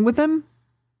David's men with him?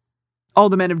 All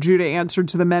the men of Judah answered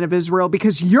to the men of Israel,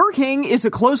 because your king is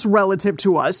a close relative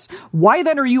to us. Why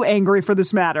then are you angry for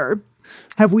this matter?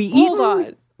 Have we eaten? Hold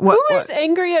on. Who is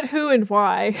angry at who and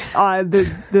why?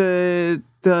 The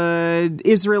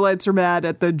Israelites are mad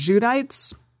at the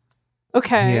Judites.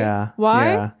 Okay. Yeah. Why?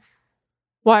 Yeah.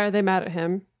 Why are they mad at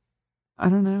him? I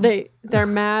don't know. They're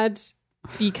mad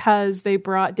because they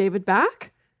brought David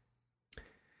back?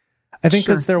 I think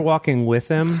Sure. because they're walking with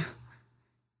him.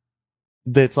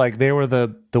 That's like they were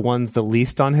the ones the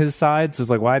least on his side. So it's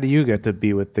like, why do you get to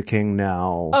be with the king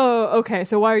now? Oh, okay.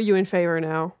 So why are you in favor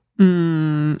now?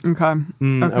 Okay.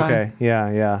 Okay.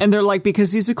 Yeah. And they're like,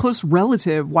 because he's a close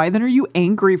relative, why then are you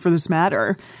angry for this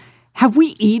matter? Have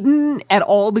we eaten at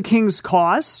all the king's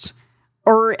cost?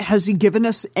 Or has he given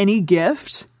us any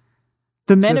gift?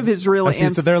 The men of Israel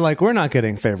so they're like, we're not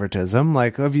getting favoritism.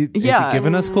 Like, has he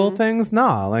given us cool things?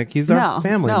 No, like he's our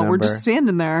family member. No, we're just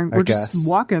standing there. We're just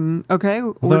walking. Okay,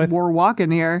 we're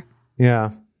walking here.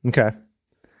 Yeah. Okay.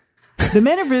 The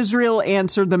men of Israel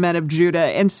answered the men of Judah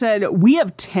and said, we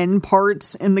have 10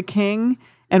 parts in the king,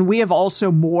 and we have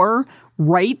also more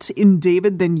right in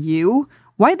David than you.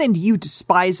 Why then do you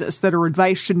despise us that our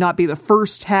advice should not be the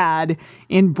first had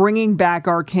in bringing back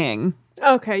our king?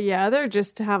 Okay, yeah, they're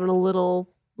just having a little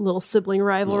sibling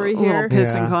rivalry here. A little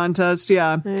pissing contest,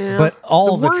 yeah. But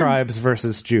all the tribes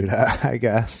versus Judah, I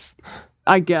guess.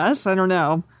 I don't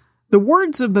know. The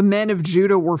words of the men of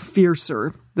Judah were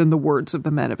fiercer than the words of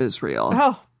the men of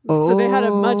Israel. So they had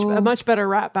a much better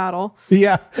rap battle.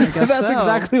 Yeah, that's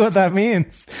exactly what that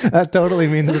means. That totally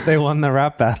means that they won the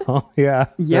rap battle. Yeah,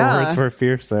 their words were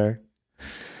fiercer.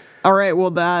 All right,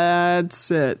 well,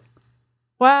 that's it.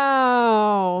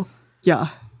 Wow. Yeah.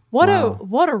 What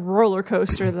a roller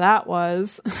coaster that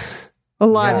was. A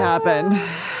lot happened.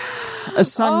 A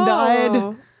son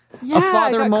died. Yeah, a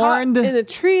father mourned. In the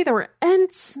tree, there were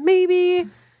Ents, maybe.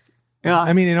 Yeah.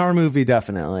 I mean, in our movie,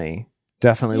 definitely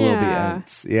will be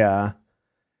Ents. Yeah.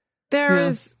 There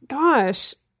is,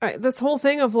 this whole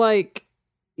thing of like,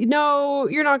 no,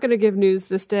 you're not going to give news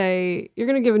this day. You're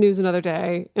going to give news another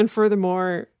day. And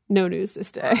furthermore, no news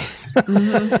this day.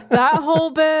 That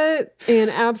whole bit, and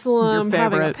Absalom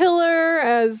having a pillar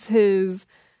as his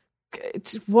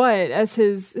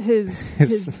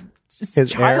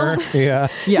child. Heir.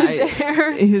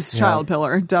 His child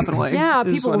pillar, definitely. Yeah,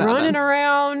 people running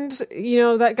around.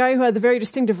 That guy who had the very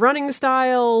distinctive running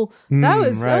style. That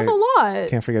was a lot.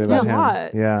 Can't forget about him. A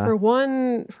lot. Yeah, for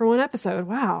one episode.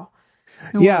 Wow.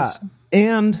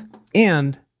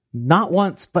 And not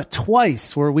once but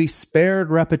twice were we spared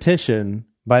repetition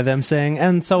by them saying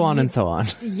and so on and so on.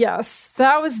 Yes,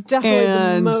 that was definitely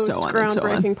the most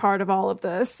groundbreaking part of all of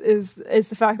this is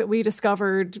the fact that we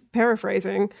discovered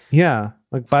paraphrasing. Yeah,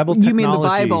 like Bible technology. You mean the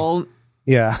Bible?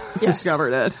 Yeah,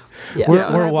 discovered it. Yeah.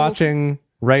 We're watching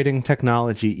writing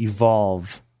technology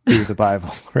evolve through the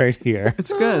Bible right here.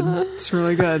 It's good. It's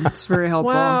really good. It's very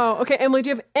helpful. Wow. Okay, Emily, do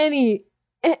you have any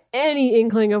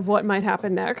inkling of what might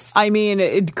happen next? I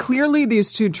mean, clearly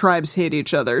these two tribes hate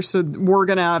each other, so we're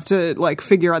gonna have to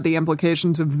figure out the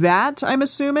implications of that. I'm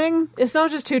assuming it's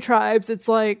not just two tribes; it's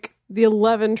like the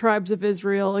 11 tribes of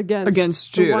Israel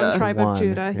against Judah, one tribe of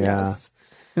Judah. Yeah. Yes,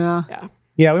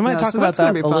 yeah. We might talk about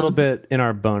that a little bit in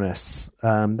our bonus.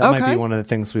 That might be one of the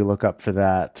things we look up for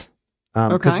that,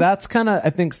 because that's kind of,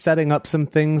 I think, setting up some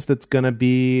things that's gonna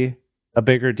be a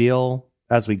bigger deal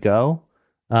as we go.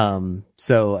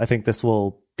 So I think this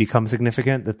will become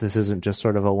significant, that this isn't just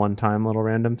sort of a one-time little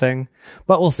random thing,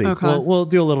 but we'll see. We'll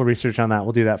do a little research on that.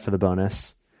 We'll do that for the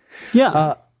bonus.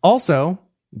 Yeah. Also,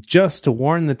 just to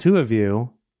warn the two of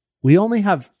you, we only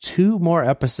have 2 more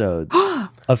episodes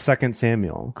of 2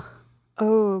 Samuel.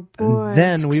 Oh boy. And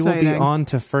then we will be on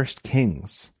to 1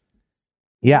 Kings.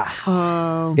 Yeah.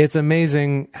 It's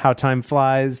amazing how time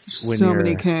flies when so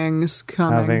many kings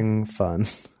coming. Having fun.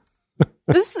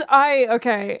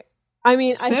 I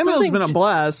mean, Samuel's been a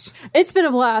blast. It's been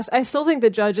a blast. I still think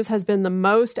that Judges has been the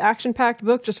most action-packed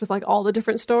book, just with all the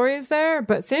different stories there.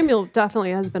 But Samuel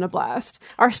definitely has been a blast.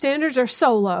 Our standards are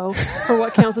so low for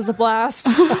what counts as a blast.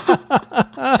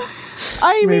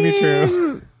 Maybe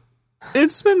true.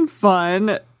 It's been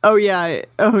fun. Oh yeah.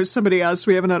 Oh, somebody asked.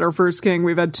 We haven't had our first king.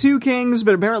 We've had 2 kings,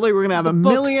 but apparently we're gonna have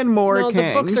million more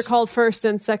kings. The books are called 1st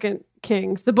and 2nd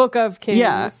Kings. The Book of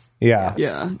Kings. Yeah.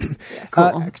 Yes,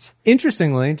 correct.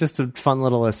 Interestingly, just a fun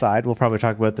little aside, we'll probably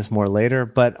talk about this more later,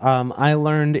 but I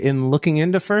learned in looking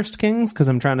into 1st Kings, because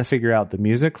I'm trying to figure out the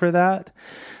music for that,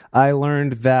 I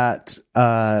learned that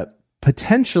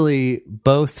potentially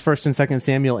both 1st and 2nd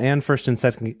Samuel and 1st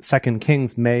and 2nd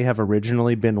Kings may have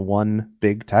originally been one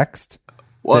big text.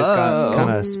 Whoa. That got kind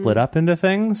of split up into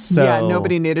things. So, yeah,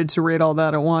 nobody needed to read all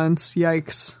that at once.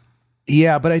 Yikes.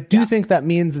 Yeah, but I do think that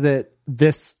means that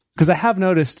this, because I have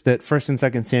noticed that 1st and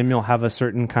 2nd Samuel have a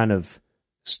certain kind of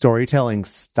storytelling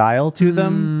style to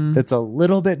them that's a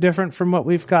little bit different from what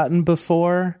we've gotten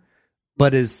before,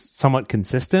 but is somewhat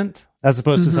consistent, as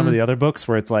opposed to some of the other books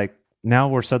where it's like, now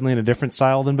we're suddenly in a different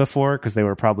style than before because they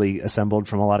were probably assembled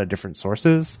from a lot of different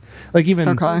sources. Like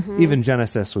even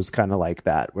Genesis was kind of like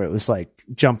that, where it was like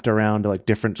jumped around to like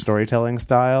different storytelling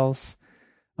styles.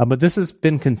 But this has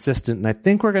been consistent, and I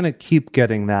think we're going to keep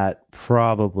getting that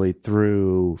probably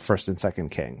through 1st and 2nd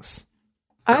Kings.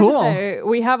 I have to say,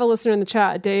 we have a listener in the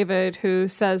chat, David, who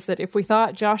says that if we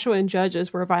thought Joshua and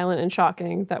Judges were violent and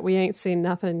shocking, that we ain't seen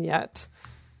nothing yet.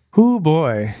 Oh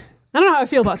boy. I don't know how I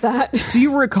feel about that. Do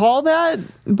you recall that,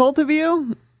 both of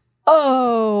you?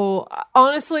 Oh,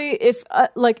 honestly, if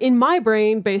like in my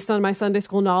brain, based on my Sunday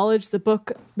school knowledge, the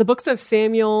books of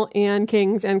Samuel and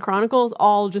Kings and Chronicles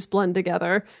all just blend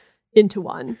together into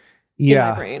one. Yeah. In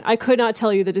my brain, I could not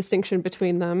tell you the distinction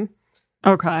between them.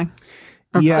 Okay.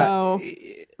 Yeah. So,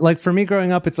 like for me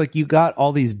growing up, it's like you got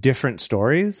all these different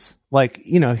stories. Like,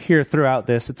 you know, here throughout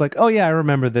this, it's like, oh yeah, I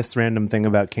remember this random thing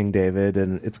about King David,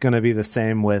 and it's going to be the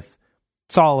same with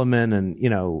Solomon, and you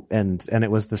know, and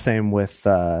it was the same with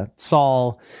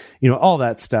Saul, you know, all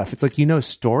that stuff. It's like, you know,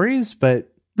 stories,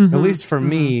 but at least for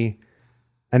me,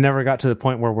 I never got to the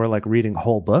point where we're like reading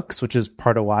whole books, which is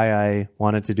part of why I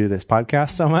wanted to do this podcast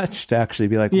so much, to actually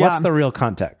be like, what's the real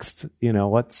context? You know,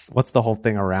 what's the whole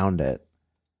thing around it?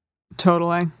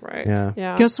 Totally. right.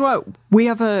 Yeah. Guess what? We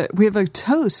have a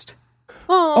toast.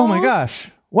 Oh my gosh.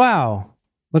 Wow.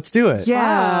 Let's do it.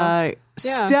 Yeah.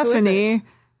 Yeah, Stephanie,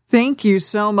 thank you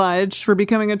so much for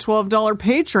becoming a $12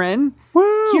 patron.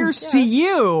 Woo! Here's to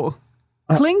you.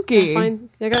 Clinky. I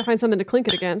gotta find something to clink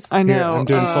it against. I Here, know. I'm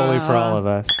doing Foley for all of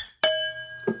us.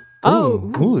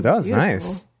 Oh, Ooh, that was beautiful.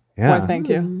 nice. Yeah. Why, thank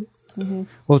you.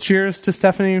 Well, cheers to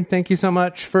Stephanie. Thank you so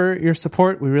much for your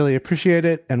support. We really appreciate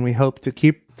it. And we hope to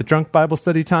keep the Drunk Bible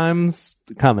Study times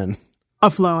coming.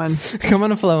 A-flowing.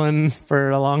 Coming a-flowing for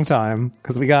a long time,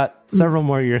 because we got several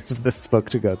more years of this book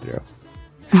to go through.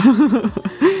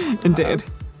 Indeed.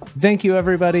 Thank you,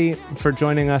 everybody, for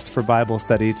joining us for Bible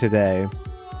study today.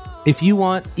 If you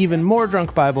want even more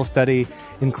Drunk Bible Study,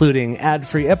 including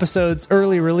ad-free episodes,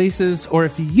 early releases, or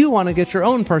if you want to get your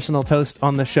own personal toast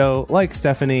on the show, like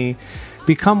Stephanie,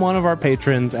 become one of our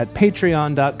patrons at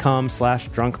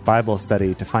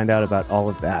patreon.com/drunkbiblestudy to find out about all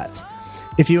of that.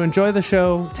 If you enjoy the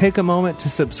show, take a moment to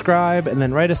subscribe and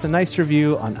then write us a nice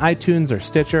review on iTunes or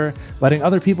Stitcher, letting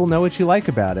other people know what you like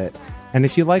about it. And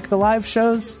if you like the live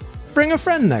shows, bring a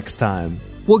friend next time.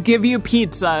 We'll give you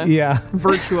pizza. Yeah.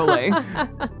 Virtually.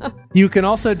 You can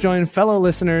also join fellow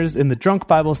listeners in the Drunk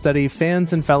Bible Study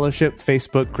Fans and Fellowship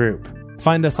Facebook group.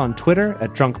 Find us on Twitter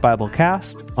at Drunk Bible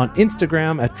Cast, on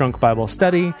Instagram at Drunk Bible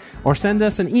Study, or send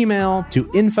us an email to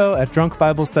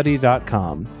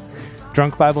info@drunkbiblestudy.com.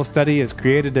 Drunk Bible Study is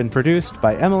created and produced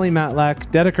by Emily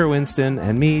Matlack, Dedeker Winston,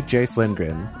 and me, Jace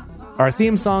Lindgren. Our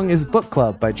theme song is Book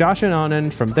Club by Josh and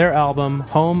Anand from their album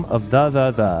Home of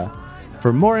the.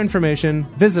 For more information,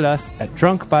 visit us at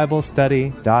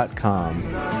drunkbiblestudy.com.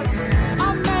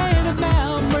 I made a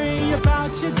memory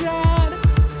about your dad.